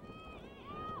Stanley.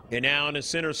 And now in the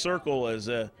center circle as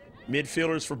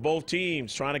midfielders for both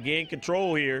teams trying to gain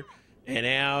control here. And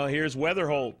now here's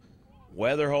Weatherholt.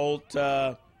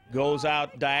 Weatherholt goes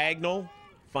out diagonal,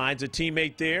 finds a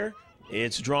teammate there.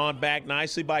 It's drawn back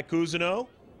nicely by Cousineau.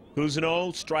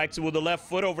 Cousineau strikes it with the left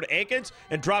foot over to Akins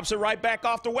and drops it right back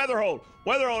off to Weatherholt.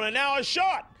 Weatherholt, and now a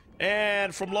shot.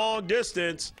 And from long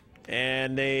distance,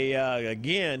 and they,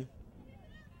 again,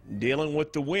 dealing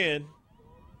with the wind.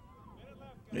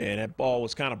 And that ball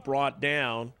was kind of brought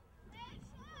down.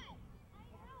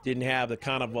 Didn't have the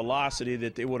kind of velocity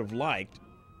that they would have liked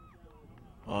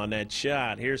on that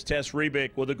shot. Here's Tess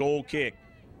Rebick with a goal kick.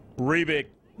 Rebick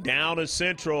down to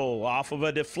central off of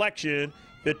a deflection.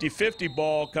 50-50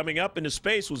 ball coming up into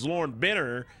space was Lauren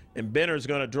Benner, and Benner's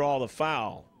going to draw the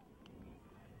foul.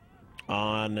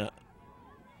 on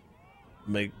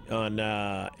Ali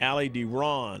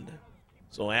DeRond.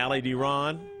 So Ali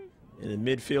DeRond in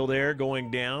the midfield there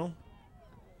going down.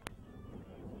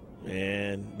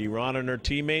 And DeRond and her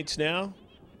teammates now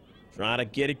trying to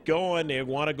get it going. They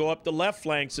want to go up the left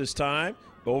flanks this time.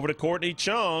 Go over to Courtney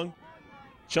Chung.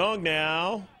 Chung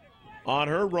now on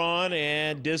her run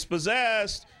and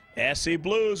dispossessed. SC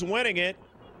Blues winning it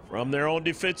from their own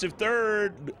defensive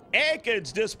third.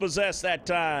 Aikens dispossessed that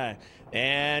time.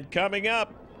 And coming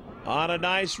up on a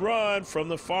nice run from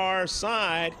the far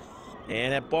side.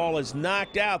 And that ball is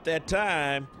knocked out that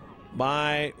time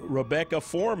by Rebecca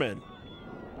Foreman.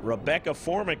 Rebecca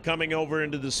Foreman coming over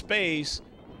into the space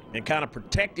and kind of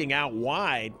protecting out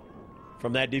wide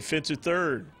from that defensive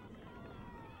third.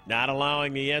 Not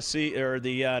allowing the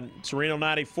Sereno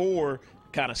 94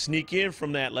 kind of sneak in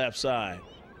from that left side.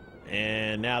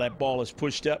 And now that ball is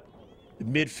pushed up the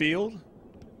midfield,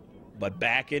 but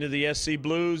back into the SC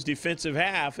Blues defensive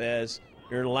half, as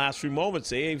here in the last few moments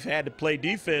they've had to play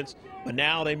defense, but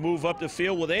now they move up the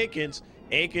field with Aikens.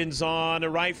 Aikens on the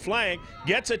right flank,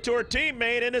 gets it to her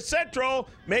teammate in the central,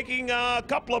 making a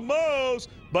couple of moves,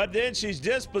 but then she's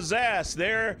dispossessed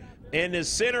there in the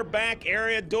center back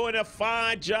area, doing a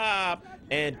fine job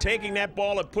and taking that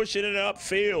ball and pushing it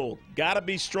upfield. Got to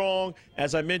be strong,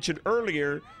 as I mentioned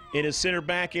earlier, in his center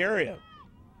back area.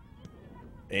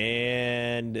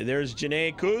 And there's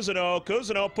Janae Cousineau.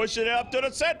 Cousineau pushing it up to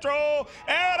the central,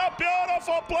 and a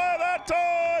beautiful play that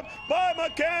time by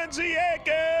Mackenzie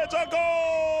Aikens. A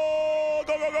goal!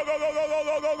 Go, go, go, go, go, go,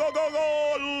 go, go, go, go,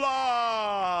 go,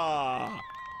 la!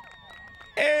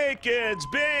 Aikens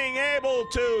being able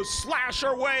to slash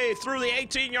her way through the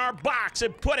 18-yard box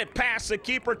and put it past the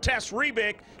keeper, Tess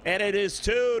Rebick, and it is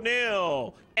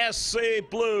 2-0 SC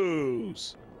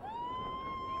Blues.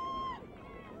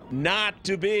 Not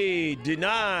to be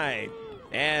denied,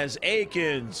 as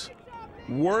Aikens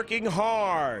working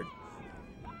hard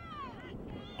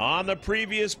on the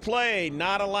previous play,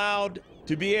 not allowed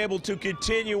to be able to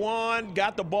continue on,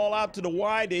 got the ball out to the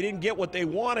wide. They didn't get what they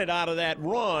wanted out of that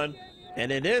run,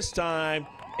 and then this time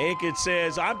Aikens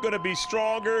says, I'm going to be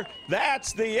stronger.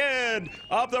 That's the end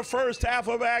of the first half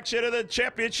of action of the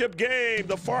championship game,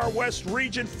 the Far West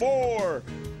Region 4.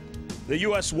 The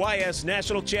USYS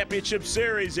National Championship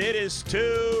Series. It is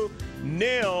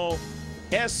 2-0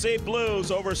 SC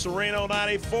Blues over Sereno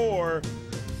 94.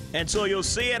 And so you'll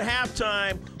see at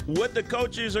halftime what the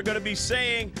coaches are going to be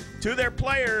saying to their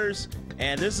players.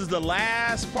 And this is the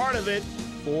last part of it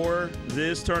for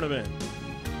this tournament.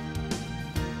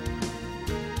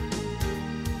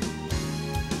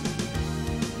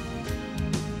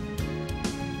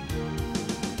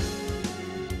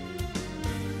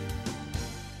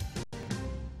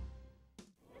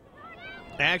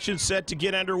 Action set to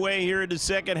get underway here in the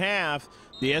second half.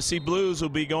 The SC Blues will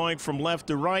be going from left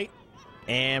to right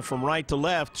and from right to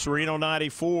left. Sereno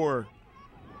 94.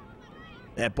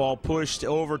 That ball pushed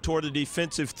over toward the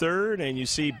defensive third, and you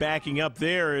see backing up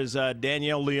there is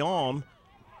Danielle Leon.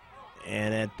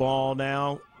 And that ball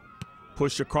now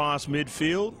pushed across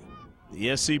midfield.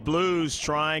 The SC Blues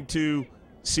trying to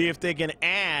see if they can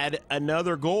add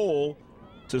another goal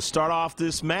to start off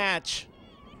this match.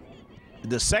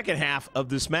 The second half of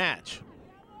this match.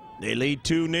 They lead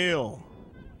 2-0.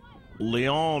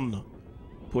 Leon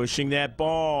pushing that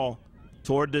ball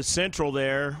toward the central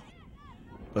there.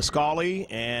 Pascali,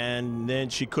 and then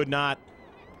she could not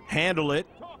handle it,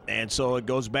 and so it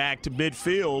goes back to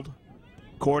midfield.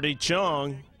 Courtney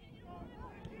Chung.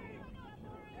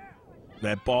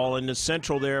 That ball in the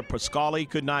central there. Pascali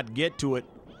could not get to it,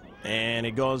 and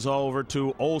it goes over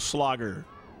to Olslager.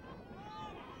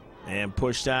 And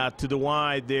pushed out to the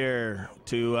wide there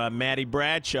to Maddie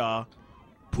Bradshaw.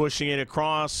 Pushing it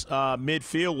across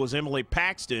midfield was Emily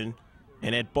Paxton,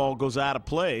 and that ball goes out of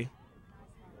play.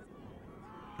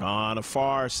 On the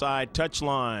far side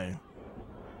touchline.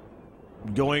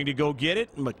 Going to go get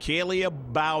it, Michaelia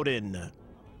Bowden.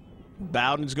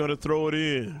 Bowden's going to throw it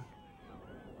in.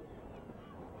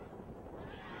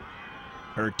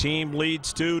 Her team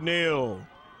leads 2-0.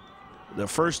 The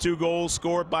first two goals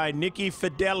scored by Nikki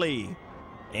Fideli,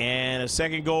 and a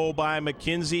second goal by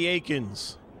Mackenzie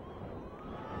Aikens.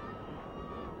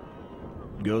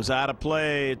 Goes out of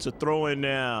play. It's a throw-in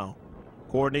now.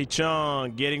 Courtney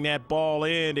Chung getting that ball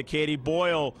in to Katie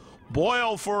Boyle.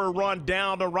 Boyle for a run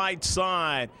down the right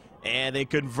side, and they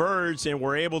converged and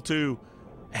were able to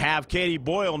have Katie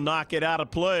Boyle knock it out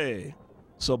of play.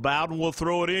 So Bowden will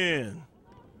throw it in.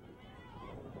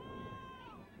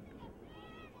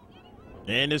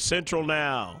 And the central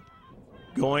now.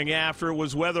 Going after it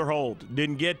was Weatherholt.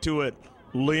 Didn't get to it.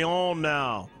 Leon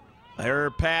now.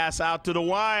 Her pass out to the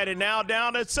wide, and now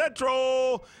down at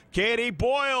central. Katie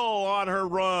Boyle on her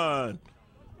run.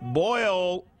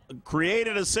 Boyle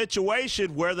created a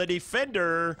situation where the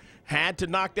defender had to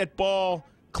knock that ball,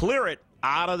 clear it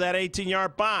out of that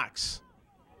 18-yard box.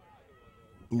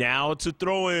 Now it's a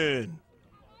throw-in.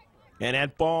 And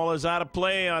that ball is out of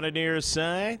play on the near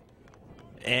side.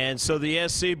 And so the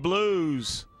SC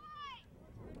Blues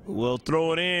will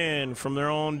throw it in from their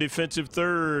own defensive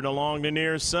third along the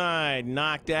near side.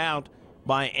 Knocked out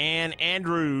by Ann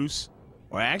Andrews.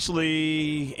 Or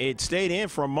actually, it stayed in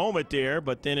for a moment there,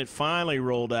 but then it finally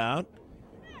rolled out.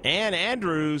 Ann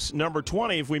Andrews, number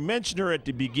 20, if we mentioned her at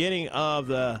the beginning of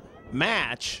the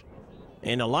match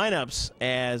in the lineups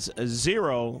as a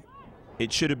 0,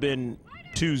 it should have been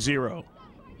 2-0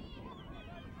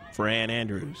 for Ann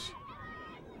Andrews.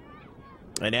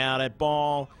 And now that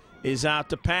ball is out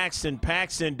to Paxton.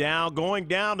 Paxton down, going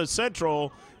down to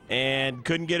central, and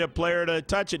couldn't get a player to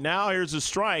touch it. Now here's a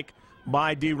strike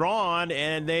by DeRon,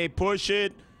 and they push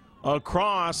it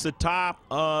across the top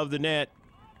of the net.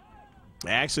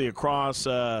 Actually across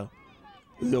the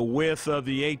width of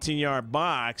the 18-yard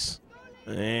box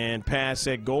and past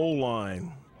that goal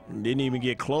line. Didn't even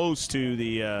get close to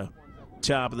the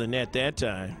top of the net that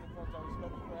time.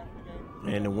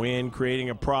 And the wind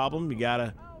creating a problem. You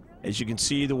gotta, as you can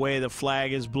see the way the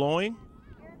flag is blowing,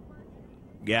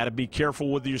 you gotta be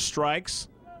careful with your strikes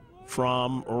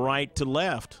from right to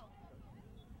left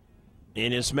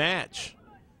in this match.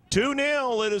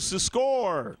 2-0 it is the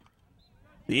score.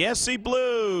 The SC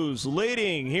Blues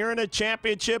leading here in a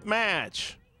championship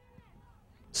match.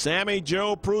 Sammy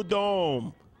Jo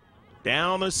Prudhomme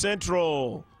down the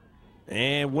central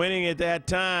and winning at that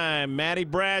time, Maddie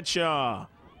Bradshaw.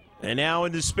 And now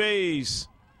into space,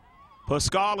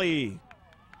 Pascali.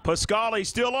 Pascali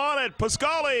still on it.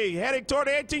 Pascali heading toward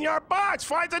the 18-yard box,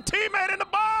 finds a teammate in the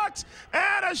box,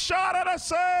 and a shot and a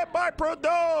save by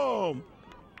Prudhomme.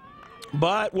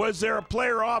 But was there a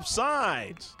player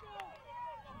offsides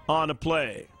on the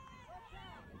play?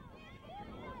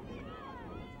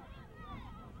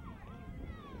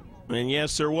 And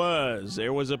yes, there was.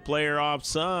 There was a player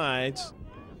offsides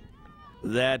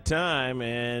that time,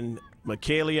 and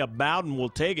Michaelia Bowden will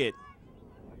take it.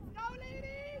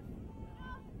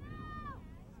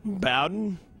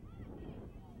 Bowden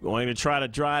going to try to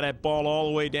drive that ball all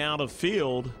the way down the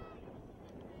field.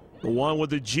 The one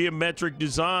with the geometric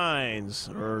designs,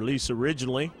 or at least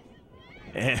originally.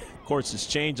 And of course, it's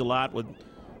changed a lot with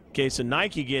the case of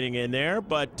Nike getting in there,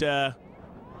 but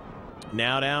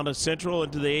now down to central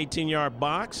into the 18-yard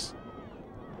box.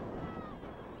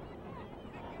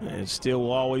 And still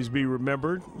will always be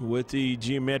remembered with the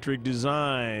geometric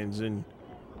designs and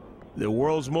the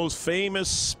world's most famous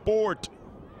sport,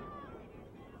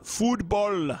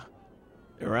 football,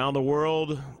 around the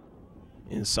world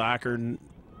in soccer.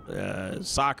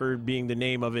 Soccer being the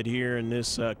name of it here in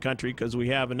this country, because we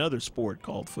have another sport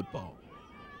called football.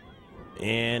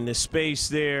 And the space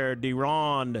there,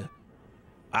 DeRond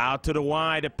out to the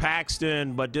wide to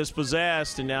Paxton, but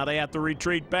dispossessed, and now they have to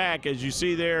retreat back. As you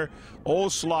see there,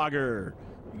 Oslogger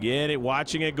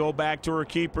watching it go back to her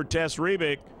keeper, Tess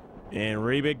Rebick, and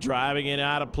Rebick driving it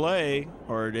out of play,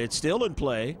 or it's still in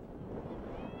play.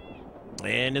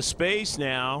 And the space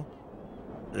now,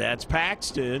 that's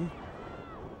Paxton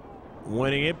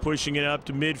winning it, pushing it up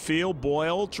to midfield.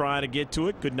 Boyle trying to get to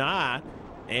it, could not,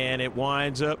 and it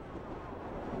winds up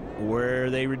where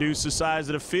they reduce the size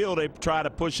of the field. They try to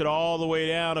push it all the way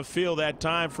down the field that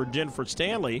time for Jennifer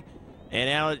Stanley. And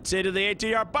now it's into the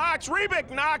 18-yard box. Rebick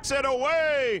knocks it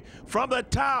away from the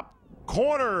top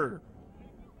corner.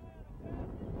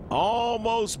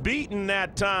 Almost beaten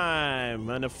that time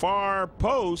on the far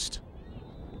post.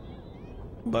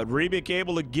 But Rebick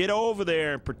able to get over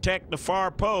there and protect the far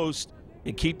post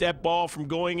and keep that ball from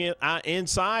going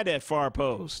inside that far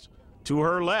post to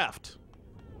her left.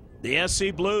 The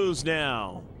SC Blues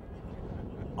now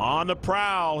on the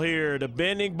prowl here. The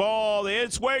bending ball, the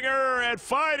in-swinger, and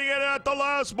fighting it at the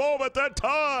last moment. That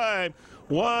time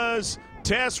was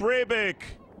Tess Rebick.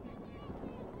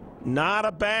 Not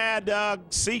a bad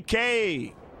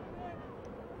CK.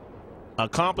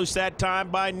 Accomplished that time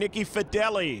by Nikki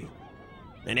Fideli.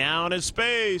 And now in his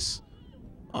space,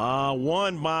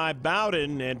 won by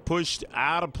Bowden and pushed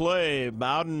out of play.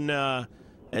 Bowden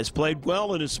has played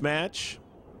well in this match.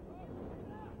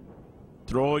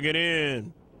 Throwing it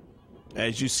in.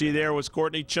 As you see there was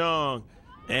Courtney Chung.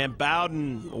 And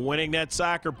Bowden winning that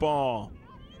soccer ball.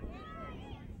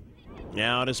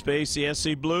 Now to space, the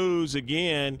SC Blues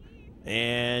again.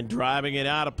 And driving it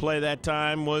out of play that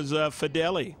time was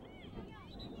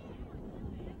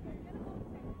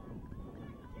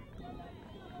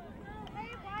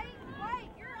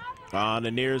On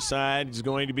the near side is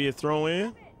going to be a throw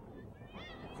in.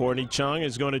 Courtney Chung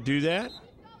is going to do that.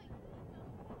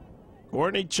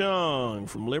 Courtney Chung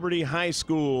from Liberty High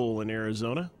School in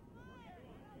Arizona.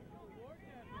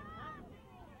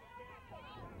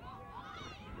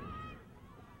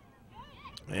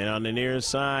 And on the near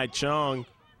side, Chung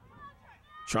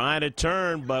trying to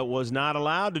turn, but was not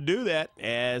allowed to do that,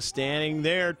 as standing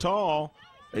there tall,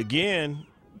 again,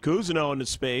 Cousineau in the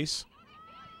space.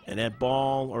 And that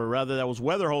ball, or rather that was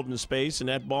Weather holding the space, and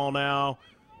that ball now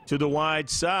to the wide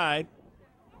side.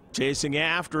 Chasing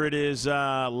after it is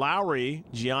Lowry,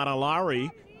 Gianna Lowry,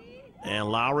 and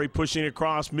Lowry pushing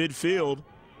across midfield.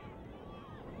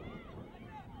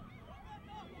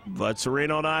 But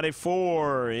Sereno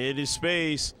 94 in his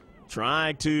space,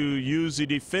 trying to use the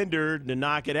defender to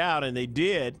knock it out, and they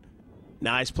did.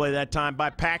 Nice play that time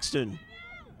by Paxton.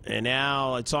 And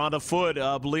now it's on the foot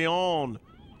of Leon.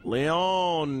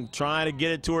 Leon trying to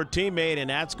get it to her teammate, and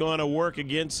that's going to work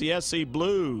against the SC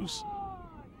Blues.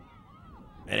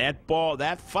 And that ball,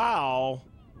 that foul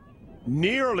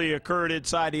nearly occurred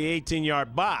inside the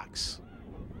 18-yard box.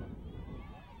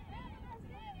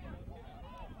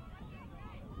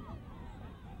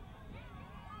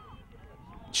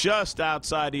 Just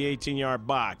outside the 18-yard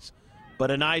box.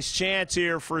 But a nice chance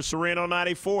here for Sereno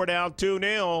 94, down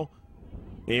 2-0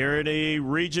 here in the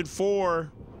Region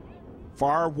 4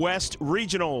 Far West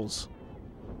Regionals,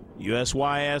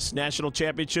 USYS National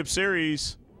Championship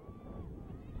Series.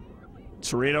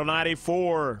 Sereno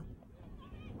 94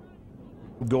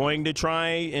 going to try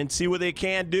and see what they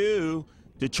can do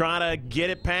to try to get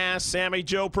it past Sammy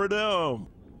Jo Prudhomme.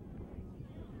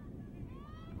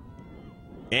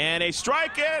 And they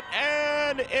strike it,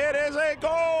 and it is a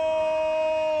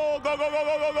goal! Go, go, go,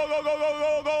 go, go, go, go, go, go,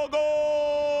 go, go, goal!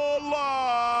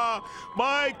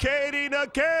 By Katie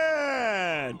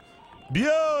Nakan.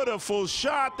 Beautiful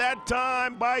shot that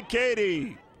time by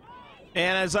Katie.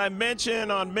 And as I mentioned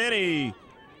on many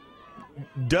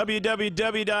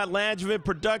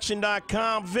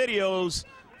www.langevitproduction.com videos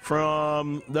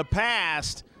from the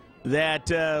past,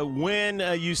 that when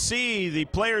you see the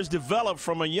players develop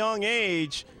from a young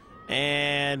age,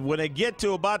 and when they get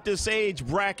to about this age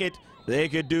bracket, they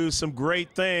could do some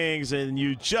great things, and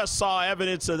you just saw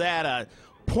evidence of that. A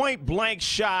point-blank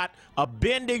shot, a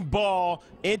bending ball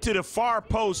into the far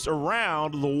post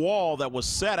around the wall that was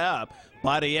set up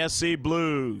by the SC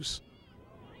Blues.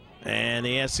 And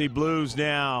the SC Blues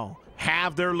now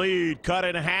have their lead, cut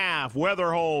in half.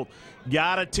 Weatherhold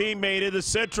got a teammate in the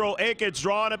central. Aikens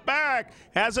drawing it back,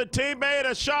 has a teammate,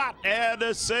 a shot, and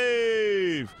a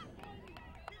save.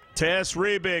 Tess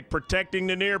Rebick protecting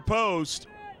the near post.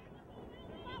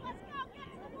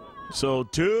 So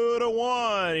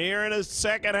 2-1 here in the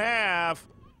second half.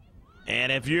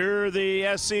 And if you're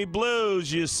the SC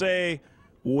Blues, you say,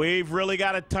 we've really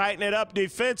got to tighten it up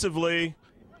defensively.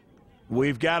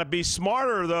 We've got to be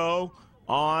smarter, though,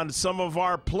 on some of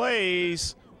our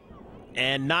plays,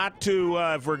 and not to,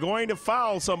 if we're going to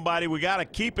foul somebody, we got to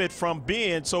keep it from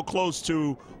being so close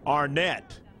to our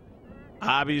net.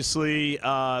 Obviously,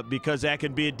 because that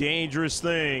can be a dangerous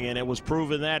thing, and it was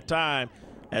proven that time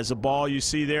as the ball you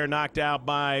see there knocked out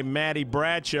by Maddie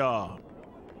Bradshaw.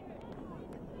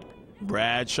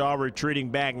 Bradshaw retreating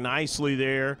back nicely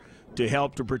there to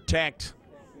help to protect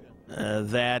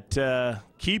that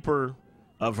keeper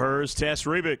of hers, Tess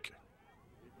Rebick.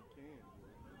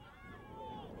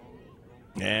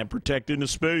 And protecting the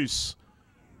space,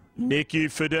 Nikki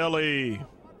Fideli,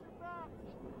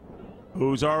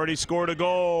 who's already scored a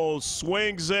goal,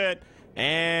 swings it,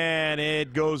 and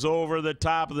it goes over the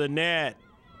top of the net.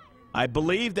 I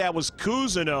believe that was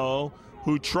Cousineau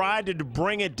who tried to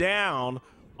bring it down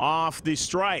off the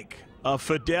strike of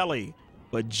Fideli,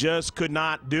 but just could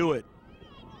not do it.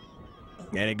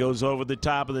 And it goes over the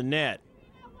top of the net.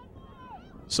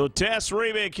 So Tess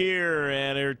Rebick here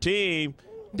and her team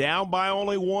down by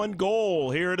only one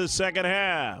goal here in the second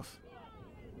half.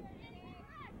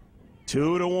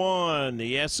 2-1,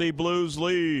 the SC Blues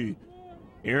lead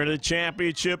here in the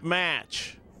championship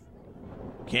match.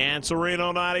 Can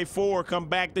Sereno 94 come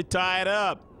back to tie it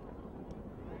up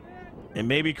and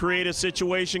maybe create a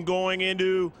situation going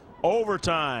into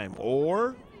overtime?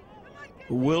 Or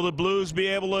will the Blues be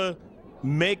able to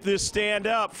make this stand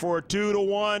up for a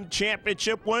 2-1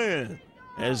 championship win?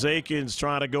 As Aikens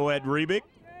trying to go at Rebick.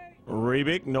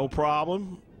 Rebick, no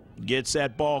problem. Gets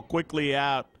that ball quickly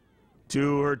out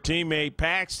to her teammate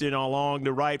Paxton along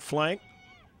the right flank.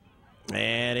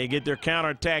 And they get their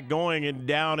counterattack going and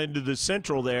down into the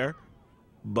central there.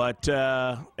 But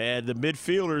and the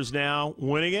midfielders now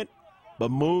winning it, but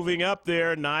moving up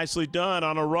there, nicely done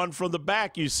on a run from the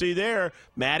back. You see there,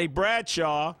 Maddie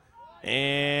Bradshaw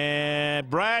And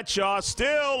Bradshaw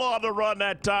still on the run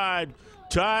that time,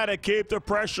 trying to keep the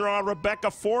pressure on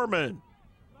Rebecca Foreman.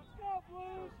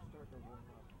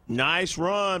 Nice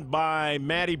run by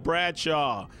Maddie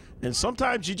Bradshaw. And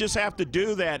sometimes you just have to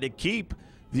do that to keep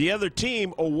the other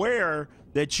team aware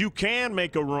that you can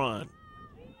make a run.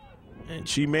 And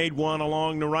she made one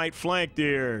along the right flank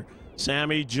there.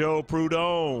 Sammy Jo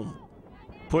Prudhomme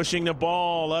pushing the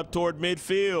ball up toward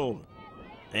midfield.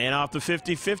 And off the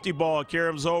 50-50 ball, it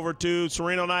carries over to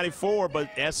Sereno 94, but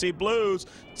SC Blues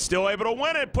still able to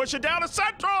win it. Push it down to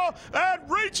Central, and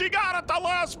reaching out at the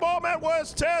last moment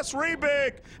was Tess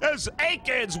Rebick as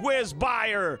Akins whizzed by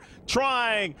her,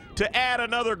 trying to add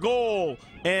another goal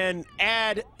and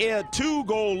add a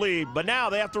 2-goal lead. But now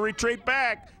they have to retreat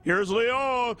back. Here's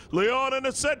Leon. Leon in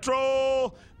the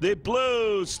Central. The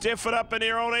Blues stiff it up in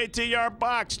their own 18-yard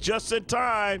box just in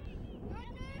time.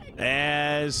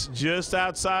 As just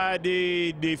outside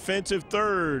the defensive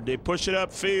third, they push it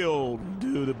upfield.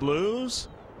 Do the Blues.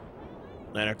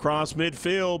 And across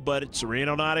midfield, but it's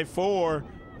Sereno 94.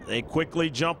 They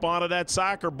quickly jump onto that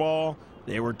soccer ball.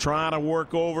 They were trying to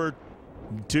work over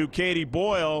to Katie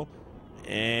Boyle,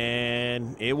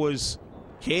 and it was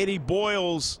Katie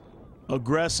Boyle's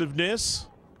aggressiveness,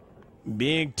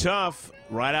 being tough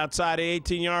right outside the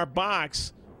 18-yard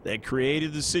box, that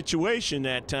created the situation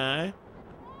that time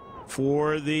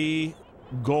for the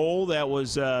goal that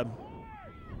was that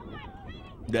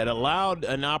allowed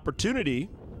an opportunity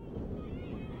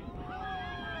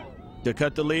to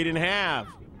cut the lead in half.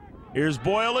 Here's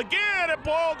Boyle again, and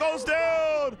Boyle goes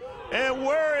down. And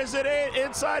where is it?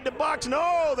 Inside the box?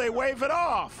 No, they wave it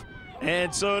off.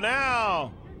 And so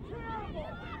now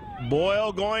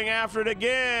Boyle going after it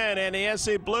again, and the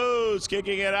SC Blues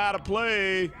kicking it out of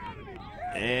play.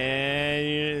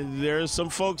 And there's some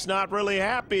folks not really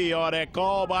happy on that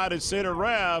call by the center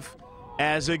ref,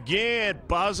 as again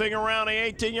buzzing around the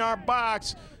 18-yard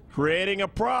box, creating a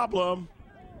problem.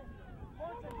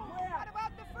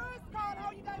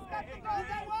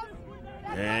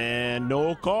 And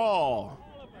no call.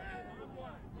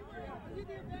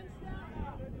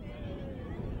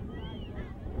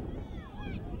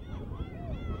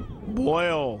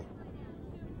 Boyle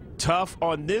tough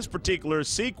on this particular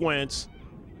sequence.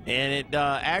 And it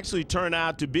actually turned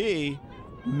out to be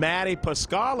Maddie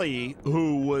Pascali,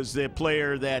 who was the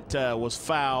player that was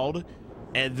fouled.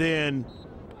 And then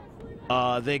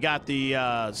they got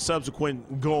the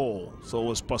subsequent goal. So it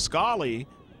was Pascali.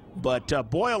 But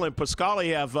Boyle and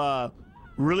Pascali have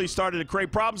really started to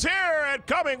create problems here. And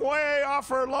coming way off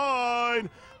her line,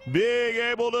 being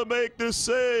able to make the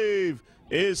save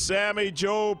is Sammy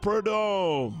Jo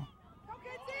Prudhomme.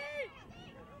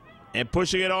 And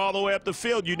pushing it all the way up the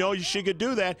field. You know she could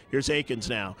do that. Here's Akins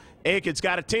now. Akins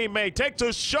got a teammate, takes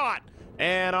a shot,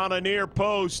 and on a near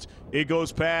post, it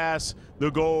goes past the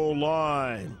goal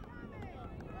line.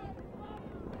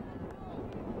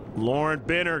 Lauren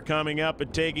Benner coming up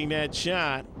and taking that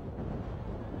shot.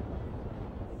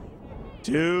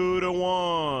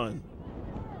 2-1.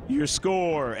 Your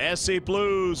score, SC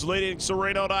Blues leading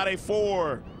Sereno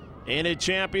 94 in a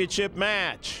championship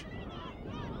match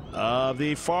of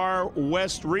the Far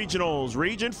West Regionals,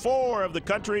 Region 4 of the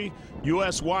Country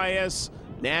USYS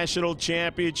National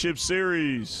Championship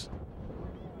Series.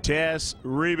 Tess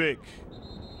Rebick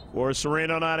for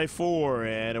Sereno 94,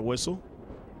 and a whistle.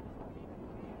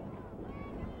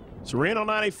 Sereno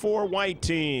 94 white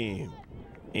team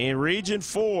in Region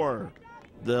 4,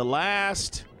 the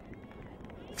last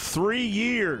 3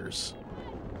 years.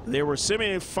 They were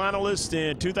semifinalists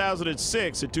in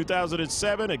 2006 and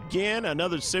 2007. Again,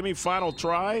 another semifinal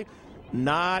try.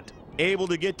 Not able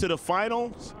to get to the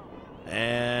finals.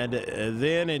 And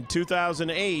then in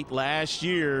 2008, last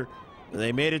year,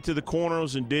 they made it to the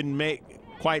corners and didn't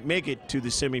quite make it to the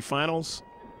semifinals.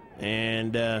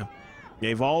 And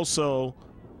they've also,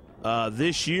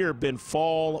 this year, been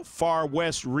Fall Far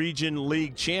West Region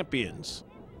League champions.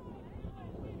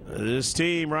 This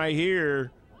team right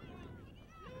here,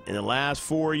 in the last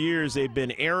 4 years, they've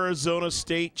been Arizona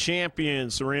State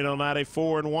champions, Sereno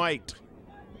 94 in white.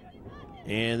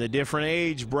 And the different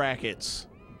age brackets,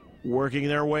 working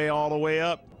their way all the way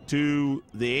up to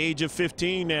the age of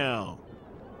 15 now.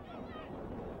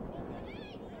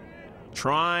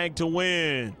 Trying to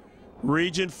win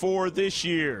Region 4 this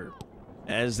year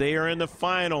as they are in the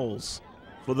finals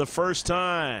for the first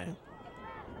time.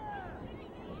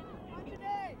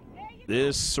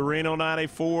 This Sereno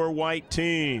 94 white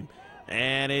team.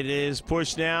 And it is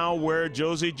pushed now where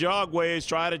Josie Jogway is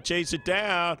trying to chase it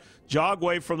down.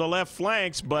 Jogway from the left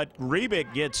flanks, but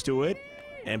Rebick gets to it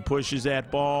and pushes that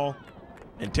ball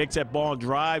and takes that ball and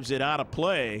drives it out of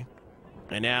play.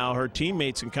 And now her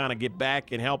teammates can kind of get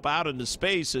back and help out in the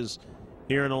spaces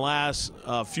here in the last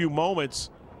few moments.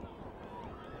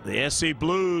 The SC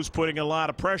Blues putting a lot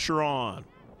of pressure on.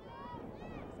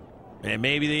 And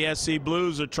maybe the SC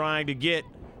Blues are trying to get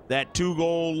that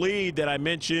 2-goal lead that I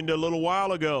mentioned a little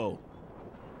while ago.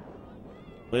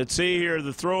 Let's see here,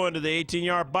 the throw into the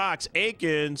 18-yard box.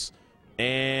 Akins,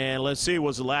 and let's see,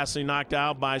 was it lastly knocked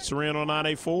out by Sereno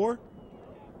 984?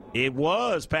 It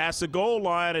was past the goal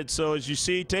line, and so as you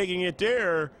see taking it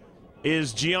there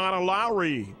is Gianna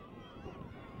Lowry.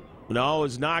 No,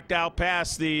 it's knocked out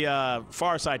past the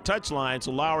far side touchline,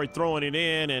 so Lowry throwing it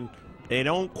in, and they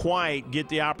don't quite get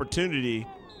the opportunity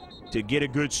to get a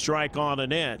good strike on the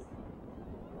net.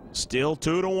 Still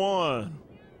 2-1.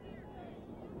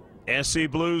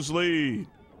 SC Blues lead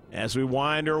as we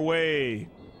wind our way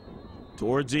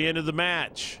towards the end of the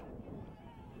match.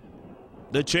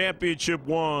 The championship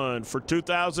one for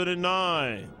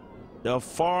 2009, the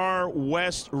Far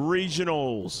West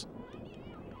Regionals.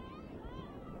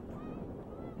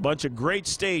 Bunch of great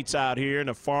states out here in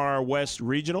the Far West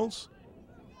Regionals,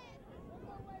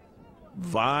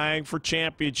 vying for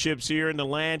championships here in the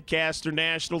Lancaster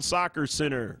National Soccer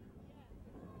Center.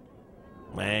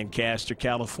 Lancaster,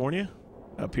 California,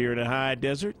 up here in the high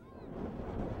desert,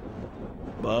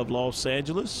 above Los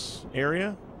Angeles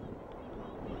area.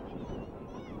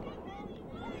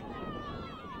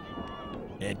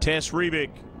 And Tess Rebick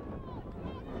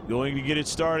going to get it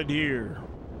started here.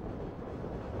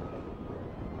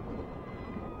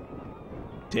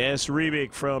 Tess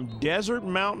Rebick from Desert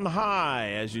Mountain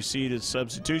High, as you see the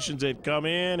substitutions that come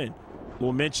in, and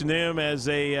we'll mention them as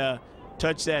they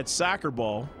touch that soccer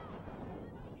ball.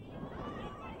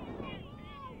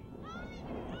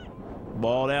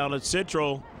 Ball down at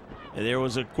Central, and there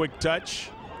was a quick touch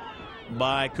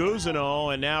by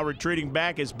Cousineau, and now retreating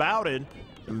back is Bowden.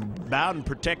 Bowden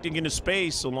protecting into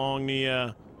space along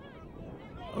the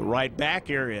right back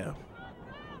area.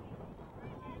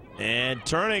 And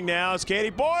turning now is Katie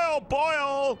Boyle.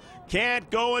 Boyle can't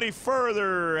go any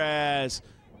further, as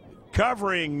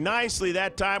covering nicely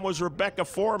that time was Rebecca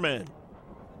Foreman.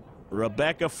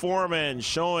 Rebecca Foreman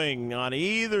showing on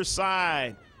either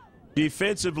side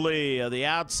defensively, the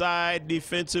outside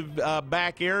defensive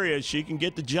back area. She can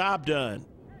get the job done.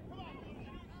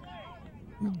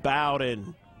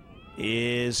 Bowden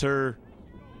is her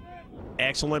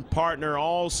excellent partner,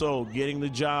 also getting the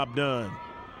job done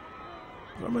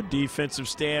from a defensive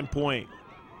standpoint,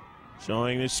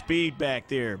 showing the speed back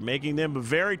there, making them a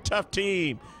very tough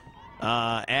team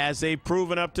as they've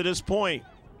proven up to this point.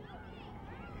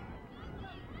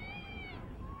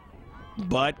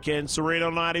 But can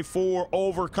Sereno 94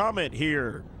 overcome it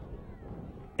here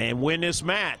and win this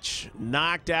match?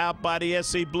 Knocked out by the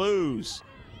SC Blues.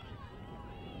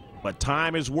 But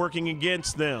time is working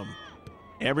against them.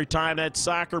 Every time that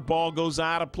soccer ball goes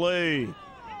out of play,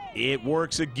 it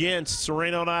works against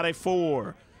Sereno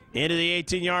 94. Into the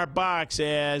 18-yard box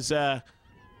as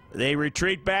they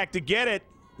retreat back to get it.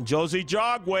 Josie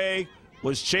Jogway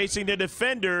was chasing the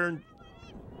defender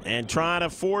and trying to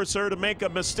force her to make a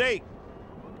mistake.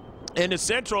 In the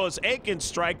Central as Aikens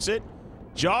strikes it.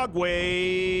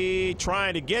 Jogway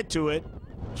trying to get to it.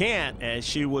 Can't, as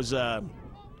she was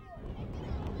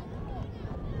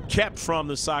kept from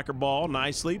the soccer ball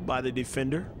nicely by the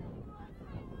defender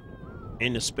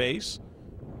in the space.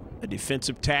 A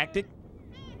defensive tactic.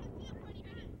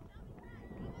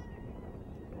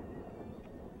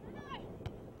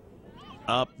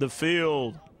 Up the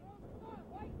field.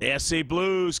 The SC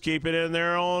Blues keep it in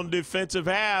their own defensive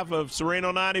half of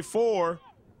Sereno 94.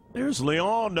 There's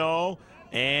Leon, though,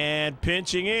 and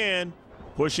pinching in.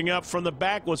 Pushing up from the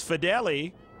back was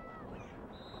Fideli.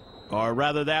 Or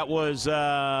rather, that was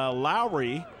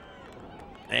Lowry.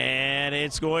 And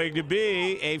it's going to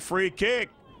be a free kick.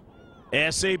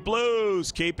 SC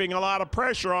Blues keeping a lot of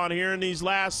pressure on here in these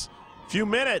last few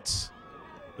minutes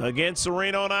against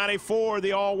Sereno 94,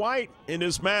 the all-white in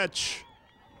this match.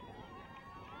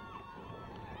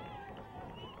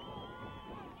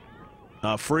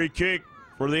 A free kick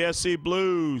for the SC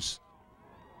Blues.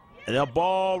 And the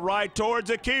ball right towards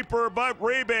the keeper, but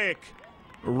Rebick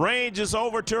ranges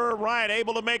over to her right,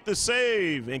 able to make the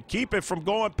save and keep it from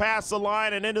going past the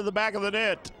line and into the back of the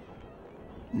net.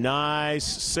 Nice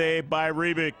save by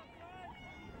Rebick.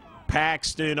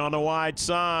 Paxton on the wide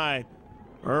side.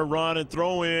 Her run and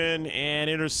throw in and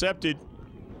intercepted.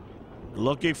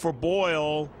 Looking for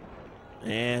Boyle,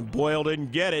 and Boyle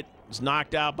didn't get it. It's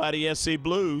knocked out by the SC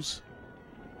Blues.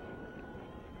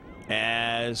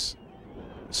 As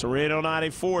Sereno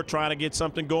 94 trying to get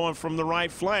something going from the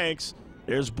right flanks.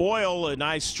 There's Boyle, a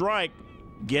nice strike.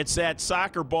 Gets that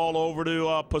soccer ball over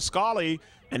to Pasquale.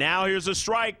 And now here's a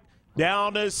strike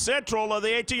down the central of the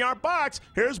 18-yard box.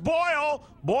 Here's Boyle.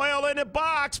 Boyle in the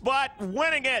box, but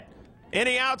winning it in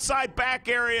the outside back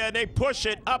area. And they push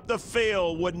it up the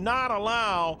field. Would not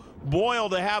allow Boyle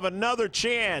to have another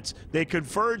chance. They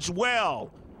converged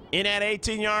well in that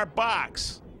 18-yard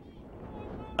box.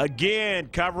 Again,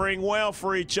 covering well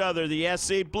for each other. The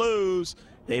SC Blues,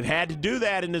 they've had to do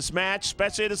that in this match,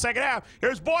 especially in the second half.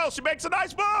 Here's Boyle. She makes a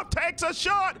nice move, takes a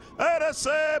shot, and a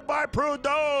save by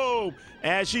Prudhomme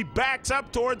as she backs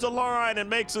up towards the line and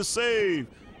makes a save.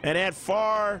 And that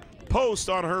far post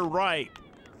on her right.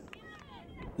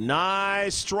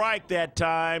 Nice strike that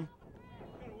time.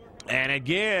 And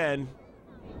again,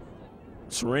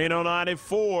 Sereno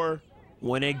 94,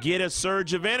 when they get a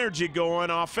surge of energy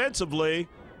going offensively,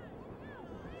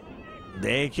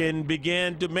 they can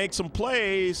begin to make some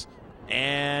plays,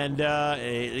 and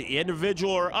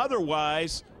individual or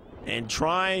otherwise, and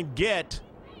try and get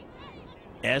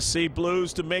SC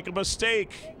Blues to make a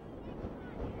mistake.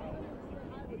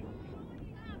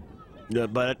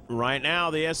 But right now,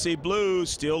 the SC Blues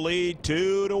still lead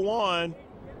 2-1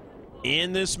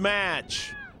 in this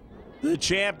match. The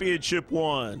championship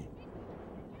one.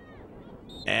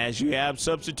 As you have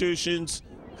substitutions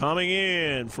coming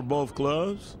in for both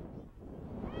clubs.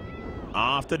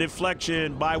 Off the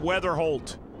deflection by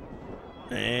Weatherholt.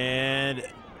 And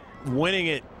winning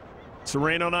it,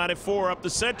 Sereno 94 up the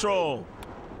central.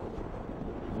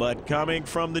 But coming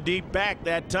from the deep back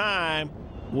that time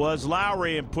was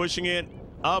Lowry and pushing it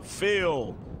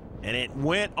upfield. And it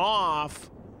went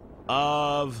off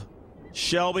of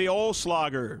Shelby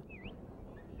Olslager.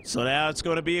 So now it's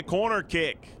going to be a corner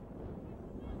kick.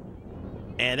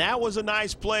 And that was a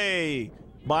nice play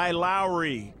by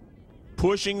Lowry,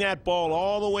 pushing that ball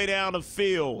all the way down the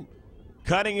field,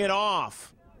 cutting it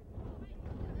off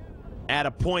at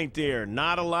a point there,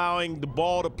 not allowing the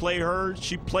ball to play her.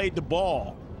 She played the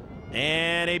ball.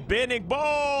 And a bending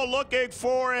ball looking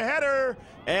for a header,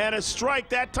 and a strike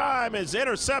that time is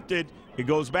intercepted. It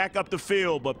goes back up the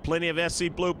field, but plenty of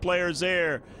SC Blue players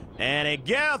there. And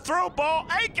again, a through ball.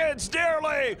 Akins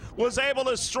dearly was able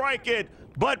to strike it,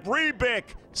 but Rebick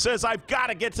says, I've got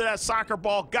to get to that soccer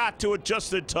ball. Got to it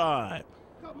just in time.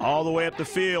 All the way up the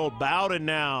field. Bowden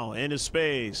now into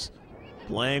space.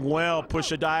 Playing well.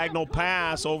 Push a diagonal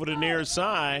pass over the near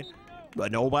side,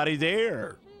 but nobody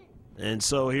there. And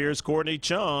so here's Courtney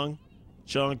Chung.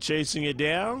 Chung chasing it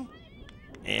down.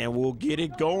 And we'll get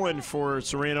it going for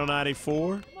Sereno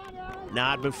 94.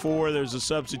 Not before there's a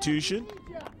substitution.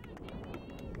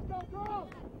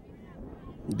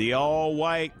 The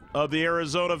all-white of the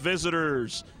Arizona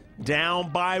visitors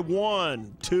down by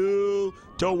 1,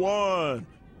 2-1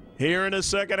 here in the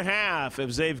second half,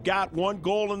 as they've got one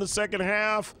goal in the second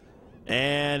half.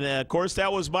 And, of course,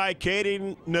 that was by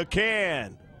Katie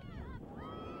Nakan.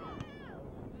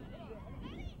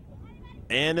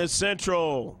 And the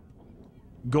central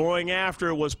going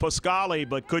after was Pasquale,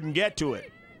 but couldn't get to it.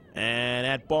 And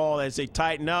that ball, as they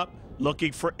tighten up,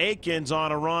 looking for Akins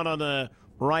on a run on the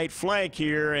right flank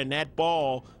here, and that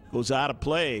ball goes out of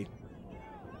play.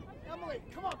 Emily,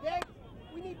 come on, babe.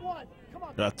 We need one. Come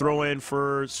on. A throw in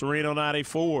for Sereno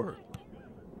 94.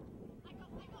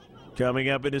 Coming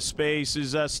up into space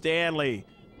is Stanley,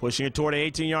 pushing it toward the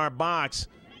 18-yard box.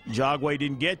 Jogway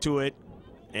didn't get to it,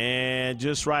 and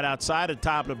just right outside the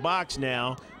top of the box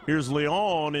now. Here's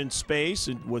Leon in space,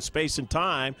 and with space and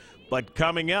time, but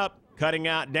coming up, cutting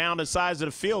out down the sides of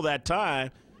the field that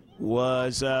time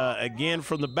was, again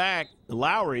from the back,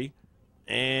 Lowry.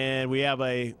 And we have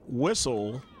a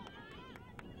whistle.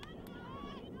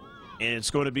 And it's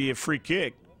going to be a free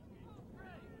kick.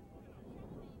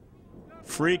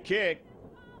 Free kick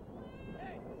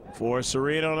for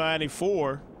Sereno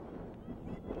 94.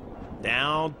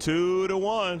 Down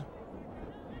 2-1.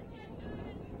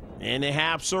 In the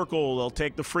half circle, they'll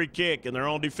take the free kick in their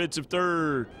own defensive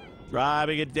third.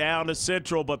 Driving it down to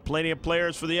central, but plenty of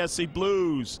players for the SC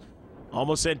Blues.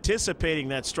 Almost anticipating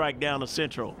that strike down to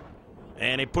central.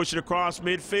 And they push it across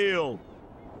midfield.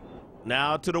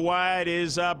 Now to the wide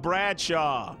is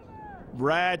Bradshaw.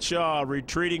 Bradshaw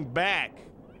retreating back.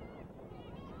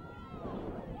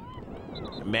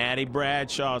 Maddie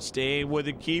Bradshaw staying with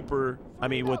the keeper.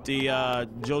 With the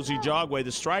Josie Jogway,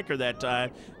 the striker that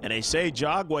time. And they say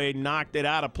Jogway knocked it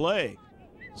out of play.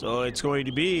 So it's going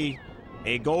to be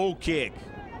a goal kick.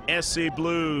 SC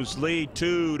Blues lead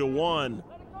 2-1.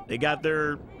 They got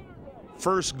their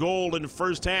first goal in the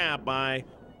first half by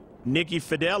Nikki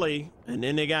Fideli, and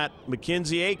then they got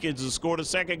Mackenzie Akins who scored a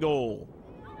second goal.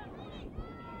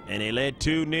 And they led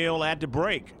 2-0 at the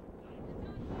break.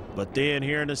 But then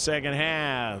here in the second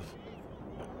half,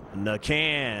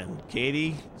 Nakan.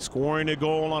 Katie scoring a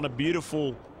goal on a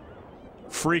beautiful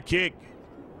free kick.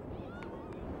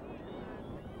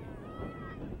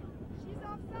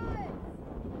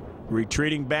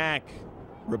 Retreating back.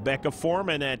 Rebecca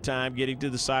Foreman that time getting to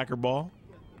the soccer ball.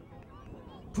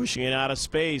 Pushing it out of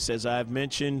space, as I've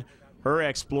mentioned her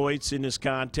exploits in this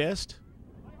contest.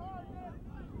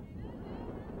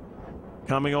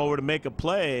 Coming over to make a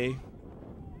play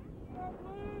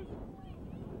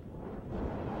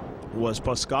was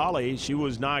Pascali. She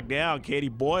was knocked down, Katie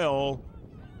Boyle,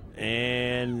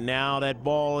 and now that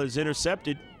ball is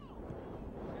intercepted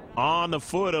on the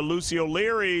foot of Lucy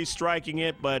O'Leary, striking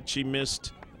it, but she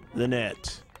missed the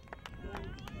net.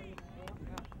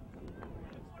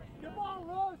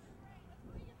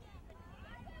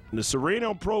 The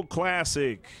Sereno Pro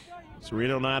Classic.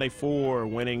 Sereno 94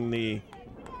 winning the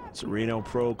Sereno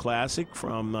Pro Classic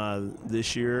from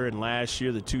this year and last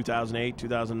year, the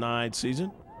 2008-2009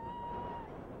 season.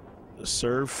 The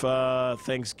Surf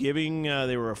Thanksgiving,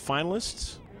 they were a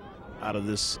finalist out of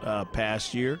this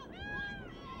past year.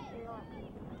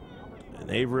 And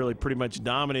they've really pretty much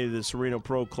dominated the Sereno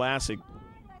Pro Classic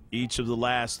each of the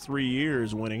last 3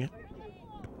 years, winning it.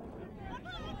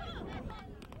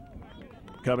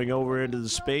 Coming over into the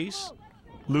space,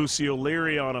 Lucy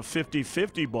O'Leary on a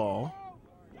 50-50 ball.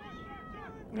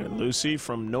 And Lucy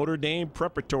from Notre Dame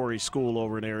Preparatory School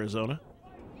over in Arizona.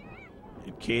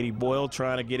 And Katie Boyle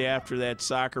trying to get after that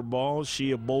soccer ball.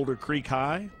 She of Boulder Creek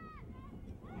High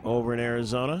over in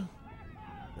Arizona.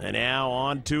 And now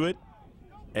on to it.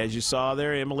 As you saw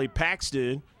there, Emily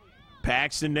Paxton.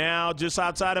 Paxton now just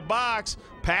outside the box.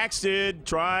 Paxton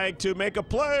trying to make a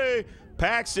play.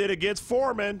 Paxton against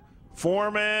Foreman.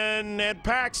 Foreman and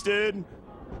Paxton.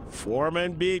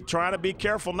 Foreman trying to be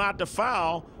careful not to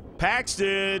foul.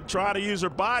 Paxton trying to use her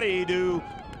body to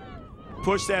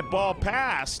push that ball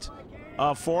past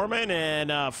Foreman,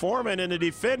 and Foreman and the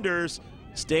defenders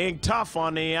staying tough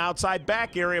on the outside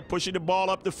back area, pushing the ball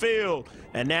up the field.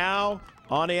 And now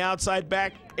on the outside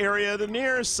back area, the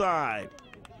near side,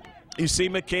 you see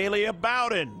Michaela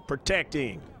Bowden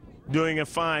protecting, doing a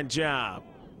fine job.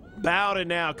 Bowden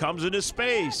now comes into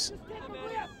space,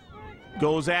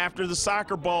 goes after the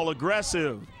soccer ball,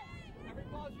 aggressive,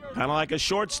 kind of like a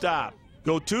shortstop.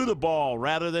 Go to the ball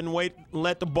rather than wait and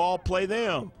let the ball play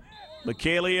them.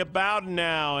 Michaela Bowden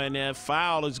now, and a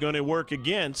foul is going to work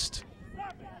against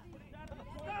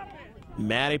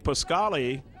Maddie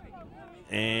Pascali.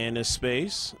 And a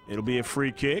space, it'll be a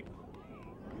free kick.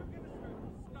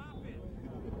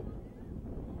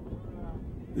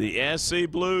 The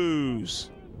SC Blues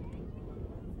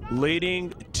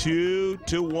leading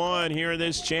 2-1 here in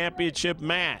this championship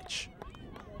match.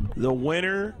 The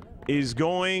winner is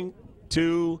going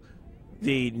to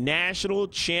the National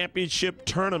Championship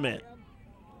Tournament.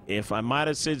 If I might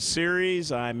have said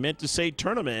series, I meant to say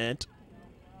tournament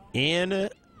in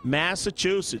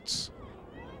Massachusetts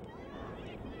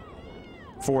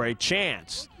for a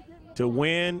chance to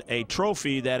win a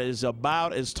trophy that is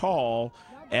about as tall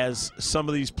as some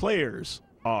of these players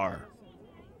are.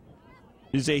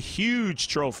 It's a huge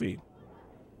trophy.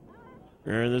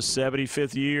 We're in the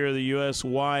 75th year of the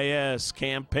USYS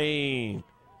campaign.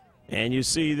 And you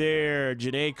see there,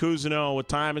 Janae Cousineau with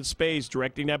time and space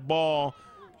directing that ball,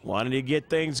 wanting to get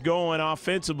things going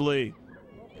offensively.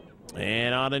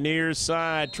 And on the near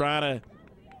side, trying to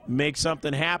make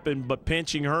something happen, but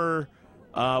pinching her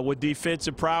with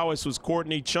defensive prowess was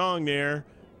Courtney Chung there.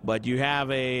 But you have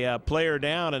a player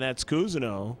down, and that's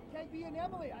Cousineau.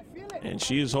 And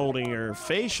she is holding her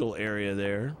facial area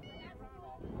there.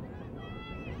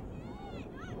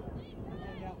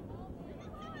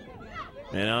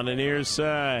 And on the near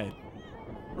side,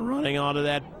 running onto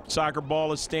that soccer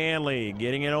ball is Stanley,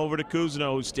 getting it over to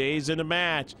Cousineau, who stays in the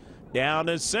match. Down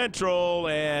to central,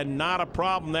 and not a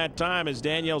problem that time as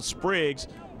Danielle Spriggs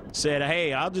said,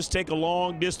 hey, I'll just take a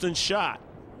long distance shot.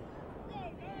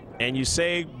 And you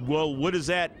say, well, what does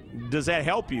that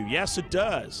help you? Yes, it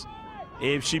does.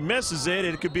 If she misses it,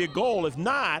 it could be a goal. If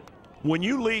not, when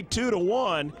you lead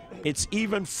 2-1, it's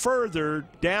even further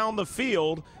down the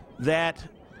field that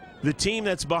the team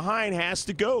that's behind has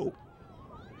to go.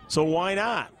 So why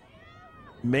not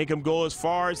make them go as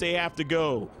far as they have to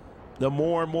go? The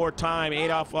more and more time,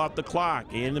 off the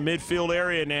clock. In the midfield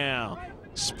area now.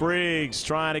 Spriggs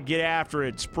trying to get after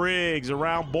it. Spriggs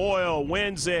around Boyle,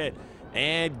 wins it,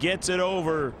 and gets it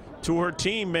over to her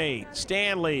teammate,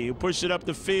 Stanley, who pushed it up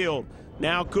the field.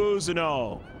 Now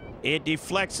Cousineau. It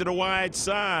deflects to the wide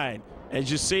side.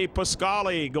 As you see,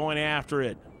 Pascali going after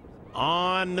it.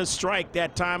 On the strike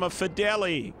that time of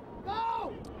Fideli.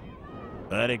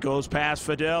 But it goes past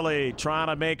Fideli. Trying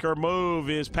to make her move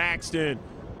is Paxton.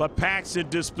 but Paxton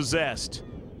dispossessed.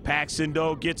 Paxton,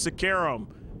 though, gets the carom.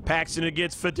 Paxton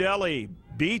against Fideli,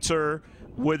 beats her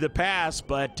with the pass,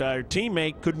 but her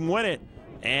teammate couldn't win it.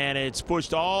 And it's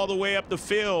pushed all the way up the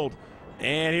field.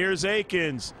 And here's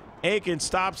Akins. Akins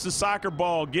stops the soccer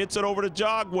ball, gets it over to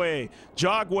Jogway.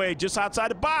 Jogway just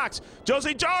outside the box.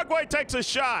 Josie Jogway takes a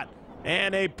shot,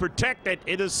 and they protect it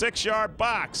in the 6-yard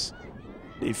box.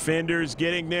 Defenders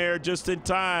getting there just in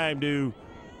time to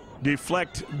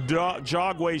deflect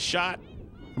Jogway's shot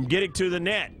from getting to the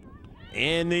net.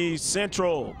 In the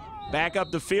central, back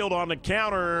up the field on the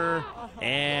counter,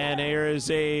 and there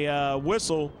is a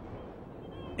whistle,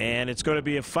 and it's going to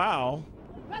be a foul.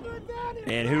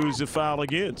 And who's the foul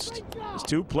against? There's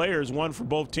 2 players, one for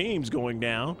both teams going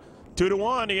down.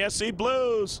 2-1, the SC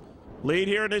Blues lead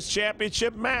here in this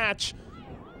championship match.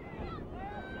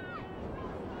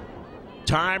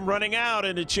 Time running out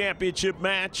in the championship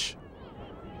match.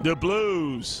 The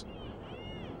Blues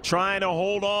trying to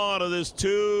hold on to this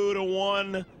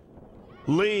 2-1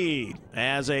 lead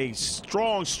as a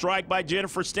strong strike by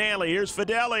Jennifer Stanley. Here's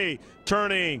Fideli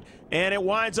turning, and it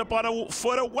winds up on a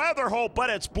foot of Weatherholt, but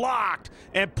it's blocked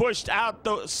and pushed out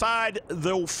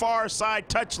the far side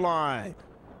touchline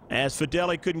as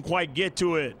Fideli couldn't quite get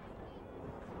to it.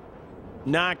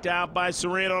 Knocked out by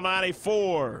Sereno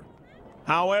 94.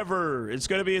 However, it's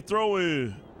going to be a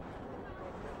throw-in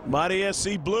by the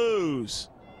SC Blues.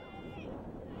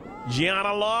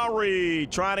 Gianna Lowry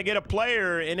trying to get a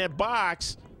player in that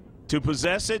box to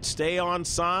possess it, stay on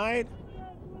side.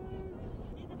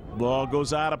 Ball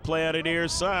goes out of play on the near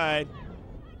side.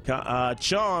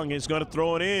 Chung is going to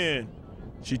throw it in.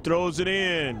 She throws it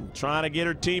in, trying to get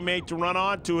her teammate to run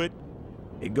onto it.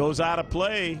 It goes out of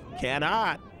play,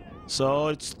 cannot. So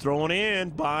it's thrown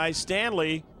in by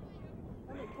Stanley.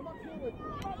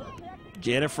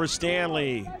 Jennifer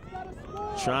Stanley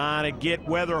trying to get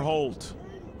Weatherholt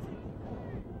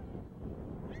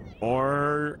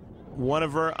or one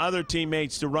of her other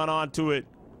teammates to run onto it.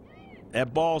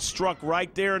 That ball struck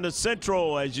right there in the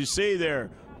central, as you see there.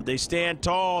 They stand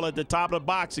tall at the top of the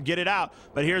box to get it out.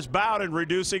 But here's Bowden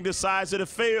reducing the size of the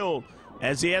field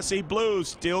as the SC Blues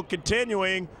still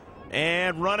continuing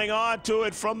and running onto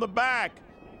it from the back.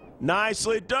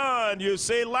 Nicely done. You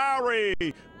see Lowry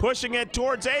pushing it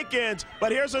towards Akins,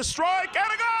 but here's a strike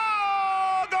and a goal!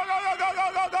 Go, go, go, go,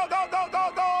 go, go, go, go, go,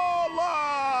 go, go!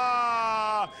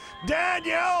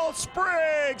 Danielle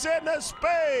Spriggs in the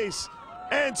space,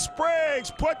 and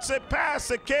Spriggs puts it past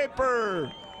the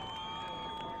keeper.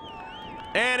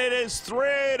 And it is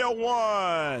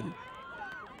 3-1.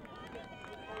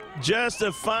 Just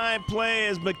a fine play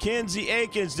as Mackenzie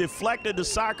Akins deflected the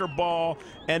soccer ball,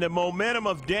 and the momentum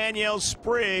of Danielle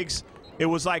Spriggs, it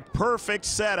was like perfect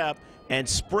setup, and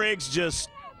Spriggs just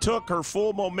took her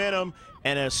full momentum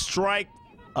and a strike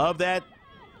of that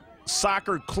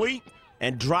soccer cleat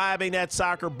and driving that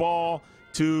soccer ball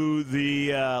to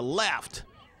the left,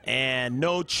 and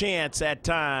no chance that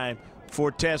time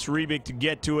for Tess Rebick to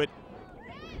get to it.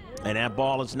 And that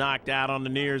ball is knocked out on the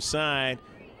near side.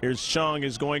 Here's Chung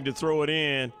is going to throw it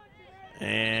in.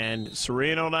 And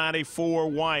Sereno 94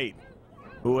 White,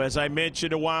 who, as I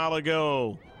mentioned a while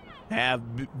ago,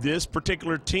 this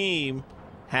particular team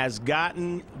has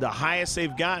gotten, the highest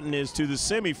they've gotten is to the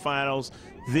semifinals.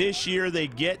 This year they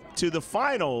get to the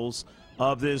finals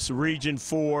of this Region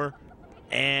 4,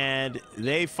 and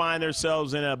they find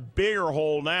themselves in a bigger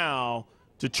hole now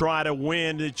to try to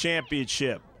win the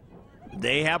championship.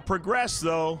 They have progressed,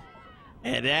 though,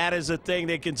 and that is a thing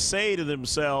they can say to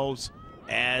themselves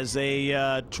as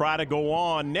they try to go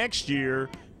on next year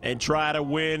and try to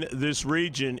win this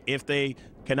region if they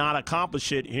cannot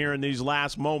accomplish it here in these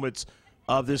last moments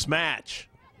of this match.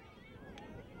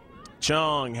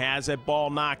 Chung has that ball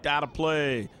knocked out of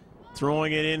play,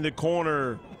 throwing it in the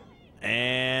corner,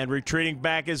 and retreating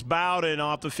back is Bowden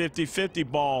off the 50-50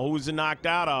 ball. Who was it knocked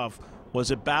out of?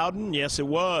 Was it Bowden? Yes, it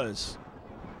was.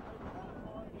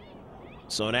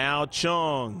 So now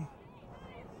Chung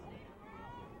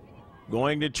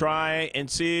going to try and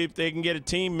see if they can get a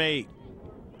teammate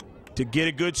to get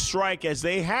a good strike, as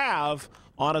they have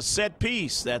on a set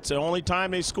piece. That's the only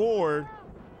time they scored.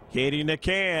 Katie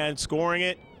Nakan scoring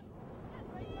it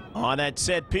on that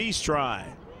set piece try.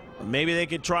 Maybe they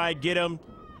could try and get them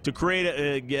to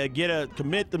create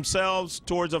commit themselves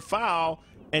towards a foul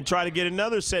and try to get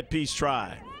another set piece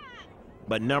try.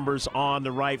 But numbers on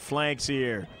the right flanks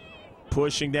here,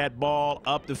 pushing that ball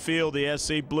up the field, the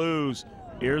SC Blues.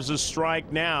 Here's a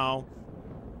strike now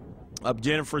of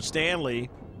Jennifer Stanley.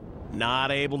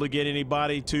 Not able to get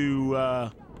anybody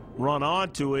to run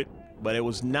onto it, but it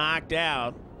was knocked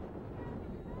out.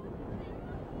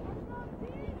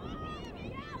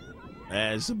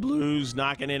 as the Blues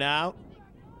knocking it out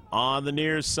on the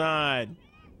near side.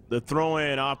 The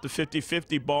throw-in off the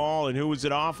 50-50 ball, and who was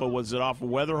it off of? Was it off of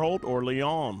Weatherholt or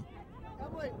Leon?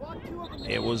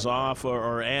 It was off,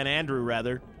 or Andrew,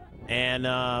 rather. And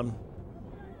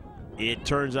it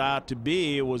turns out to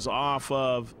be it was off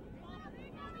of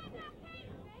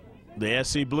the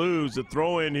SC Blues. The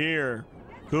throw-in here.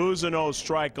 Cousineau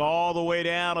strike all the way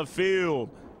down the field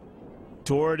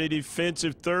toward the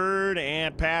defensive third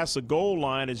and past the goal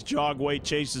line as Jogway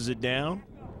chases it down.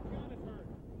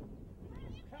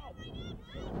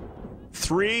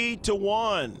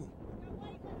 3-1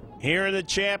 here in the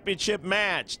championship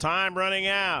match. Time running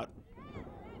out.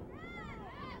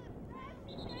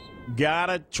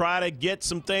 Gotta try to get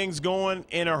some things going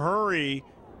in a hurry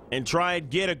and try and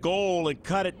get a goal and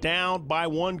cut it down by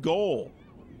 1 goal.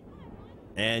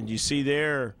 And you see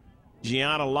there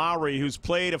Gianna Lowry, who's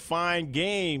played a fine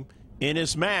game in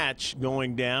this match,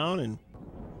 going down, and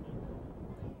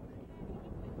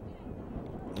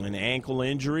an ankle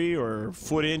injury or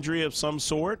foot injury of some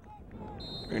sort.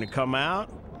 They're going to come out.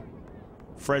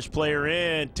 Fresh player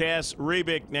in, Tess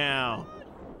Rebick now,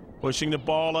 pushing the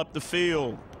ball up the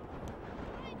field.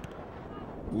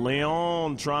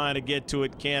 Leon trying to get to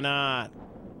it, cannot.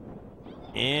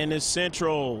 In the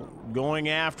central, going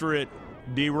after it,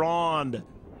 DeRond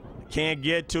can't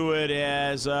get to it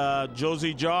as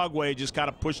Josie Jogway just kind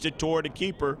of pushed it toward the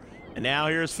keeper. And now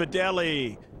here's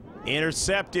Fideli,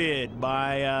 intercepted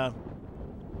by, I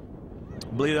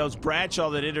believe that was Bradshaw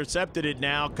that intercepted it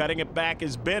now. Cutting it back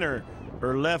is Benner.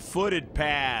 Her left-footed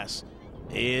pass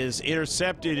is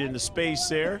intercepted in the space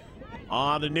there.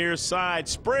 On the near side,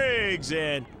 Spriggs,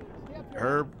 and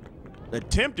her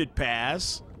attempted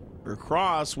pass, her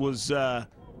cross, was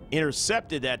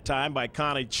intercepted that time by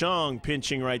Connie Chung,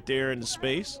 pinching right there in the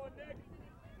space.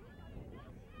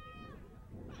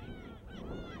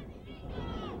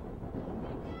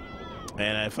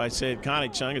 And if I said Connie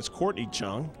Chung, it's Courtney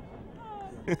Chung.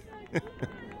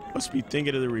 Must be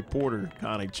thinking of the reporter,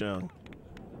 Connie Chung.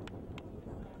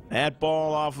 That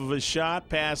ball off of a shot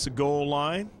past the goal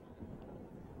line.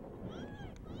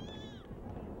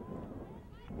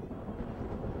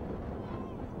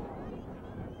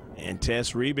 And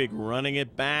Tess Rebick running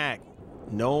it back,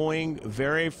 knowing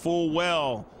very full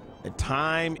well the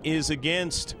time is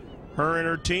against her and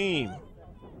her team.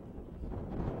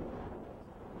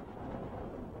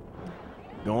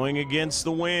 Going against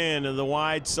the wind of the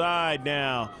wide side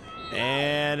now.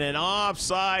 And an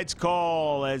offsides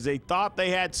call as they thought they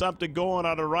had something going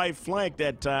on the right flank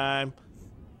that time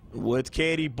with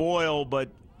Katie Boyle, but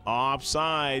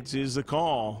offsides is the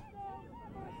call.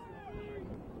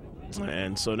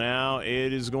 And so now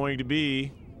it is going to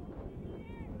be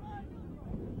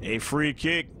a free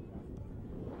kick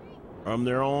from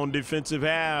their own defensive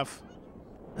half.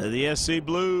 The SC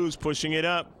Blues pushing it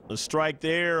up. A strike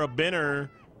there, a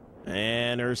Benner,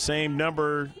 and her same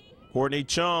number, Courtney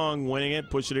Chung, winning it,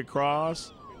 pushing it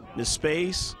across the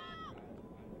space.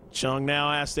 Chung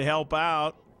now has to help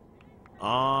out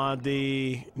on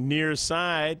the near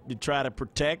side to try to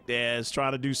protect, as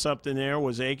trying to do something there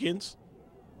was Akins.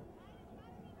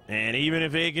 And even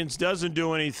if Akins doesn't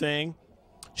do anything,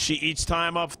 she eats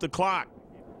time off the clock.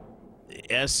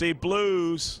 The SC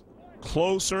Blues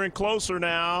closer and closer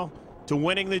now to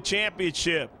winning the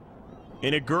championship.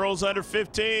 In the girls under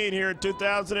 15 here in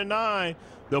 2009,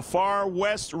 the Far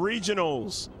West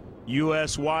Regionals,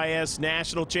 USYS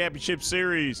National Championship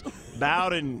Series.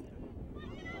 Bowden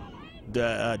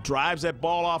drives that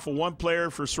ball off of one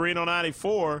player for Sereno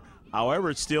 94.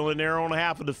 However, it's still in their own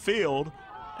half of the field.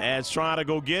 As trying to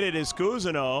go get it is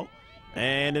Cousineau.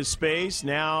 And in space,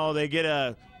 now they get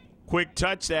a quick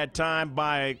touch that time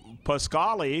by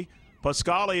Pascali.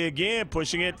 Pascali again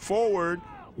pushing it forward,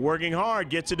 working hard,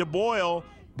 gets it to Boyle.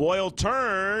 Boyle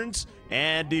turns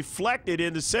and deflected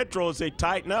in the central as they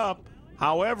tighten up.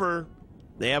 However,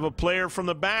 they have a player from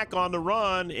the back on the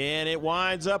run, and it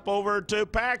winds up over to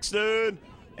Paxton.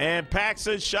 And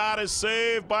Paxton's shot is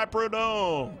saved by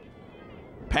Prudhomme.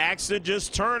 Paxton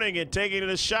just turning and taking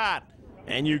a shot.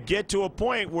 And you get to a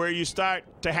point where you start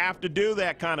to have to do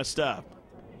that kind of stuff.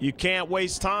 You can't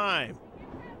waste time.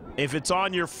 If it's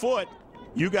on your foot,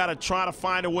 you got to try to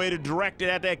find a way to direct it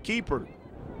at that keeper.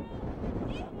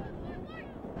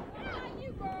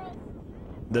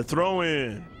 The throw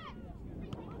in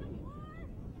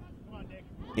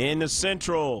the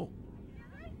central.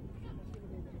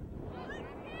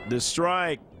 The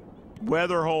strike.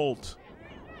 Weatherholt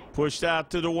pushed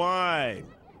out to the wide.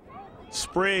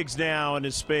 Spriggs now in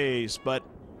his space, but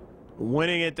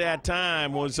winning at that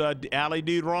time was Ali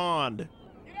DeRond.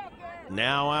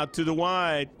 Now out to the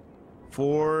wide.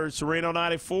 for Sereno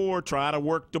 94, trying to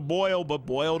work to Boyle, but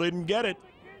Boyle didn't get it.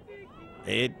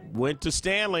 It went to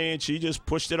Stanley, and she just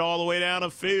pushed it all the way down the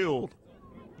field.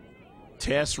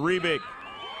 Tess Rebick.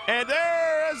 And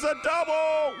there is a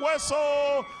double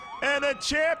whistle, and the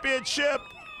championship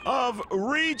of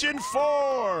Region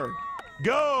 4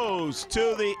 goes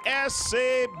to the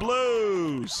SC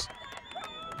Blues.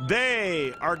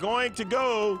 They are going to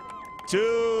go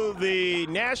to the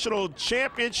National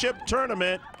Championship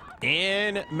Tournament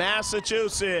in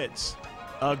Massachusetts.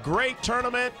 A great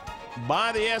tournament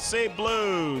by the SC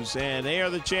Blues, and they are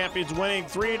the champions, winning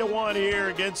 3-1 here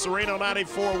against Sereno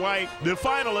 94 White, the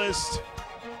finalists.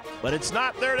 But it's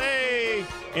not their day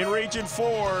in Region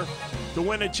 4 to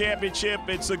win the championship.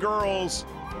 It's the girls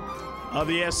of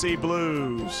the SC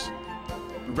Blues.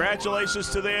 Congratulations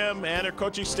to them and their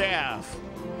coaching staff.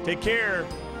 Take care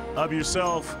of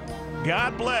yourself.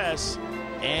 God bless,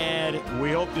 and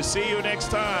we hope to see you next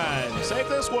time. Save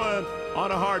this one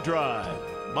on a hard drive.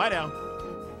 Bye now.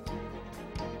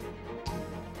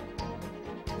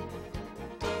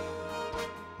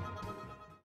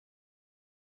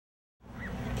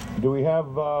 Do we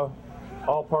have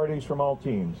all parties from all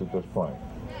teams at this point?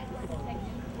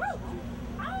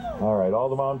 All right, all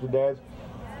the moms and dads.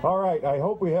 All right, I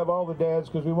hope we have all the dads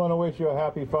because we want to wish you a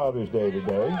happy Father's Day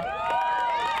today.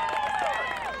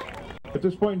 At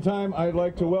this point in time, I'd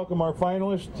like to welcome our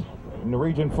finalists in the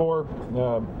Region 4,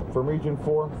 from Region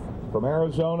 4, from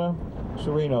Arizona,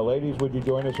 Sereno. Ladies, would you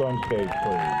join us on stage,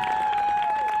 please?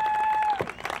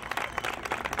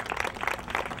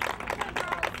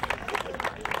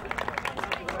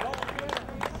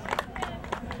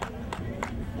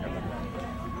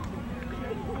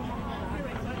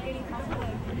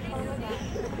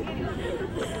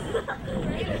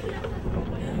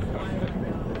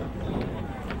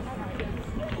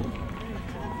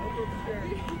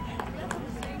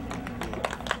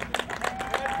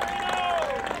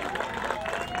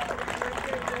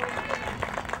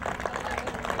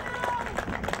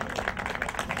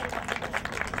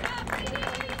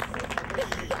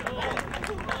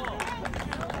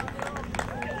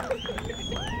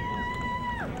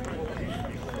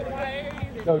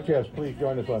 Coach, yes, please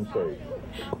join us on stage.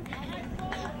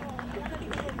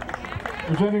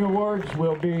 Presenting awards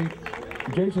will be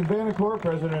Jason Vanacore,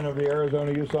 president of the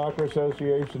Arizona Youth Soccer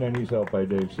Association, and he's helped by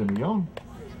Dave Simeone.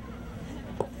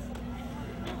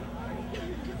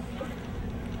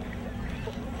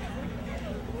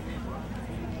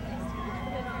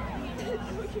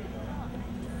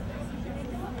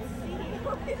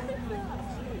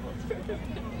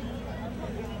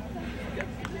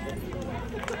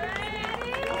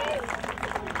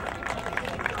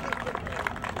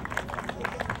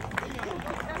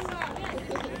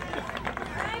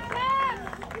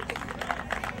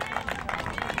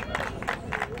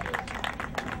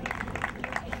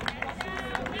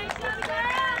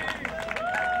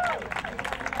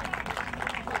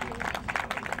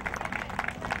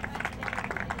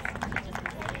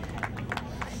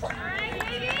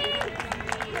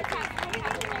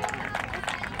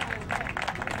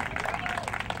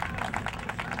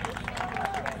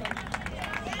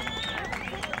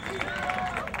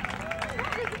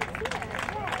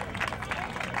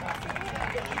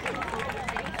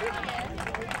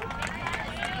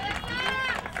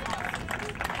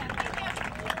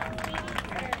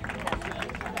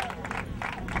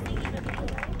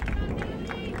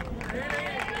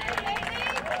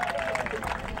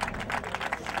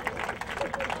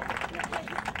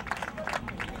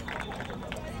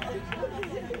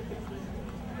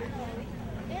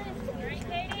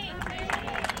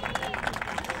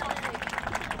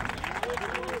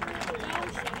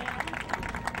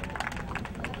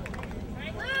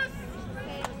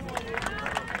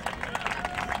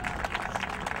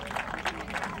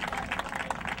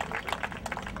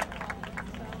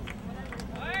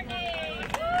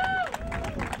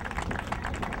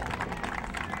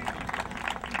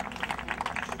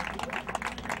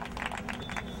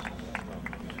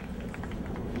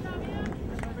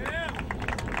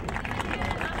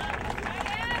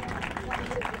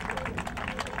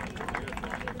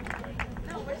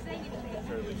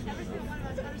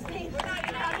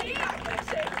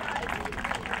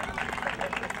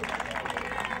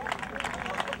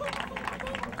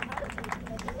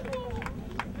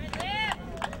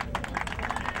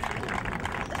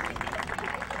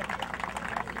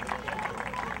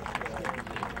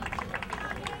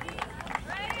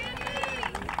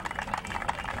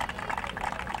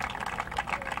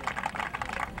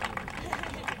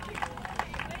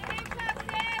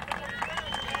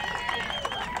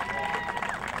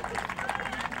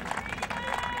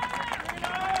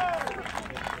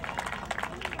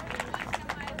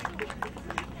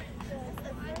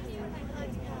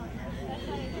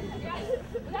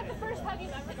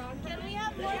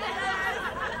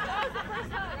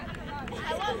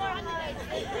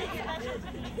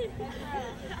 All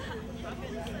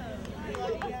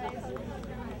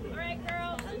right,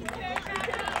 girls.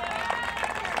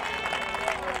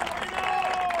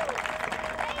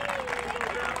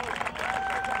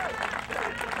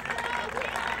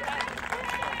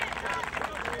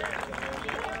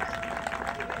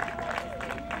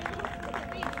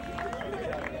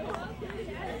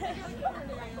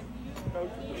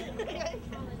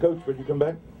 Coach, would you come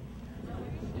back?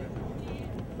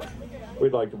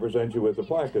 We'd like to present you with a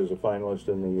plaque as a finalist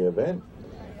in the event.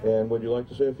 And would you like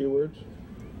to say a few words?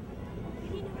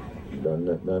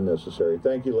 None necessary.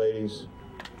 Thank you, ladies.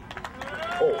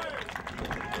 Oh.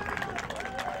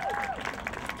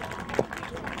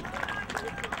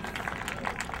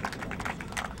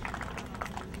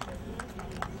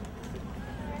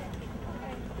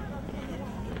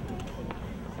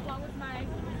 Along with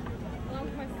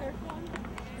my third one.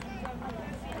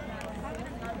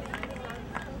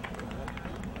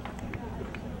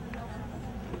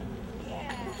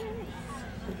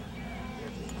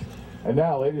 And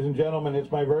now, ladies and gentlemen,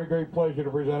 it's my very great pleasure to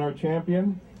present our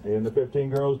champion in the 15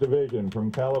 girls division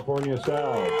from California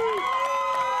South.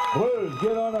 Blues,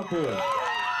 get on up here.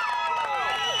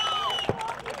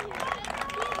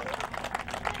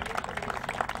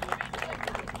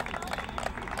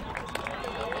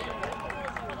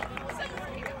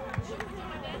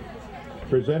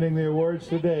 Presenting the awards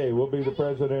today will be the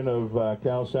president of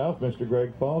Cal South, Mr.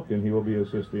 Greg Falk, and he will be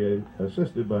assisted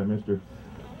by Mr.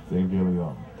 Dave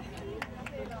DeLeon.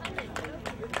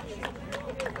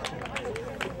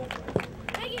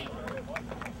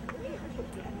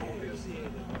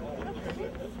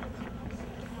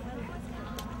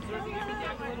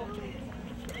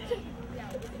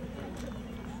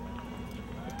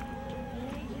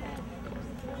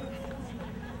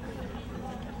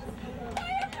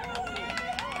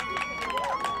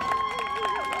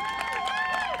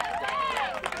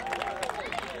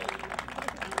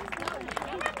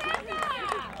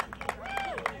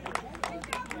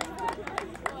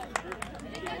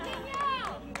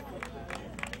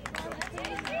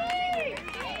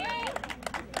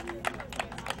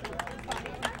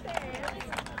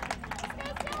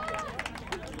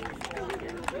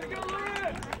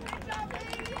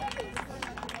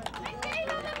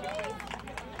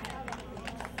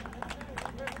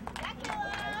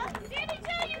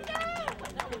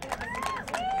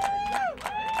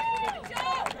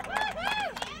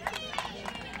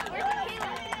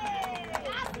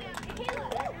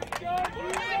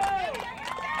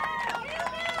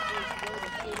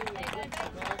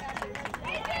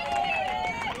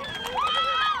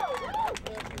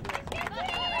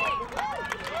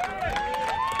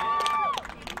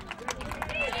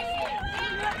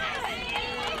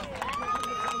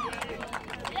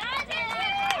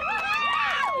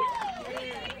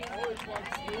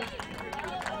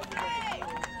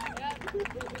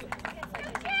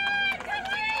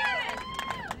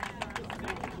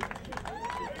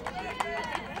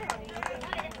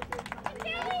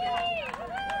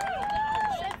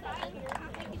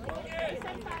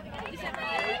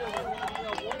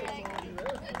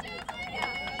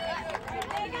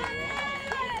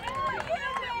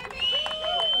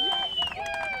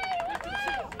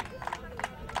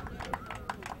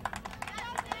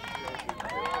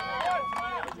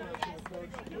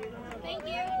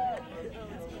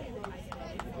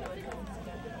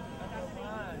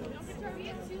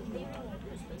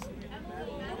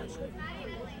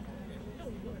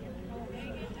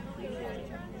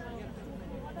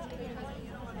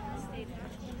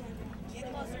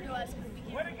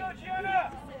 Way to go,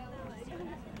 Gianna!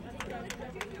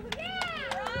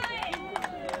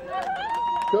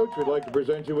 Coach, we'd like to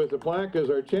present you with a plaque as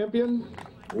our champion.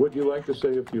 Would you like to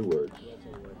say a few words?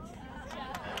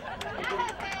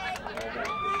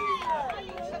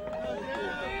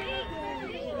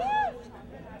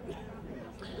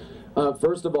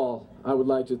 First of all, I would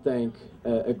like to thank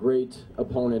a great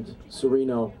opponent,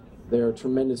 Sereno. They're a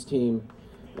tremendous team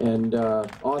and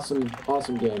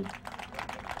awesome game.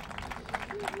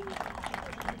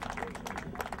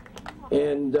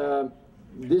 And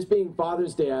this being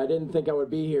Father's Day, I didn't think I would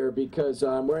be here because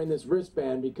I'm wearing this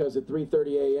wristband because at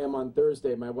 3:30 a.m. on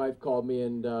Thursday, my wife called me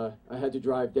and I had to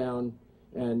drive down,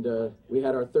 and we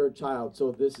had our third child.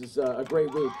 So this is a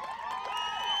great week.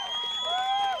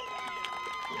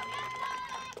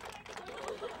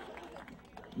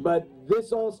 But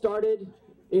this all started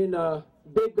in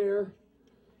Big Bear,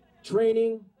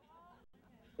 training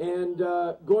and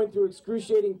going through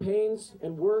excruciating pains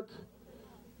and work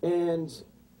and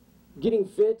getting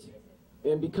fit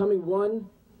and becoming one.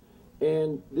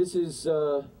 And this is,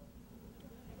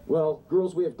 well,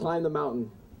 girls, we have climbed the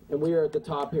mountain and we are at the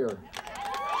top here.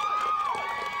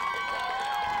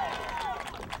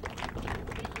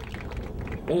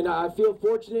 And I feel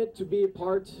fortunate to be a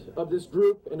part of this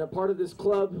group and a part of this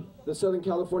club, the Southern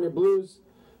California Blues.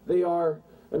 They are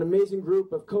an amazing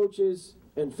group of coaches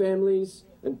and families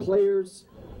and players.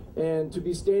 And to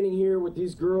be standing here with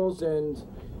these girls and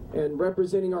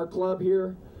representing our club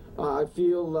here, I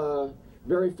feel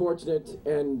very fortunate,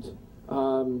 and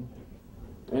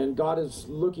God is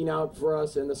looking out for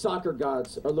us, and the soccer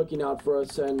gods are looking out for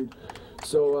us. And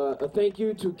so a thank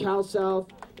you to Cal South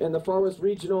and the Far West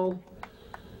Regional.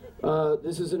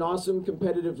 This is an awesome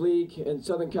competitive league, and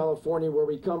Southern California, where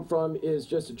we come from, is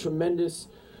just a tremendous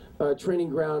training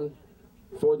ground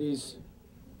for these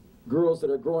girls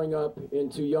that are growing up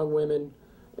into young women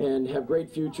and have great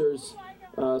futures.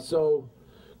 So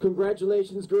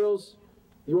congratulations, girls.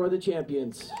 You are the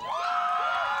champions.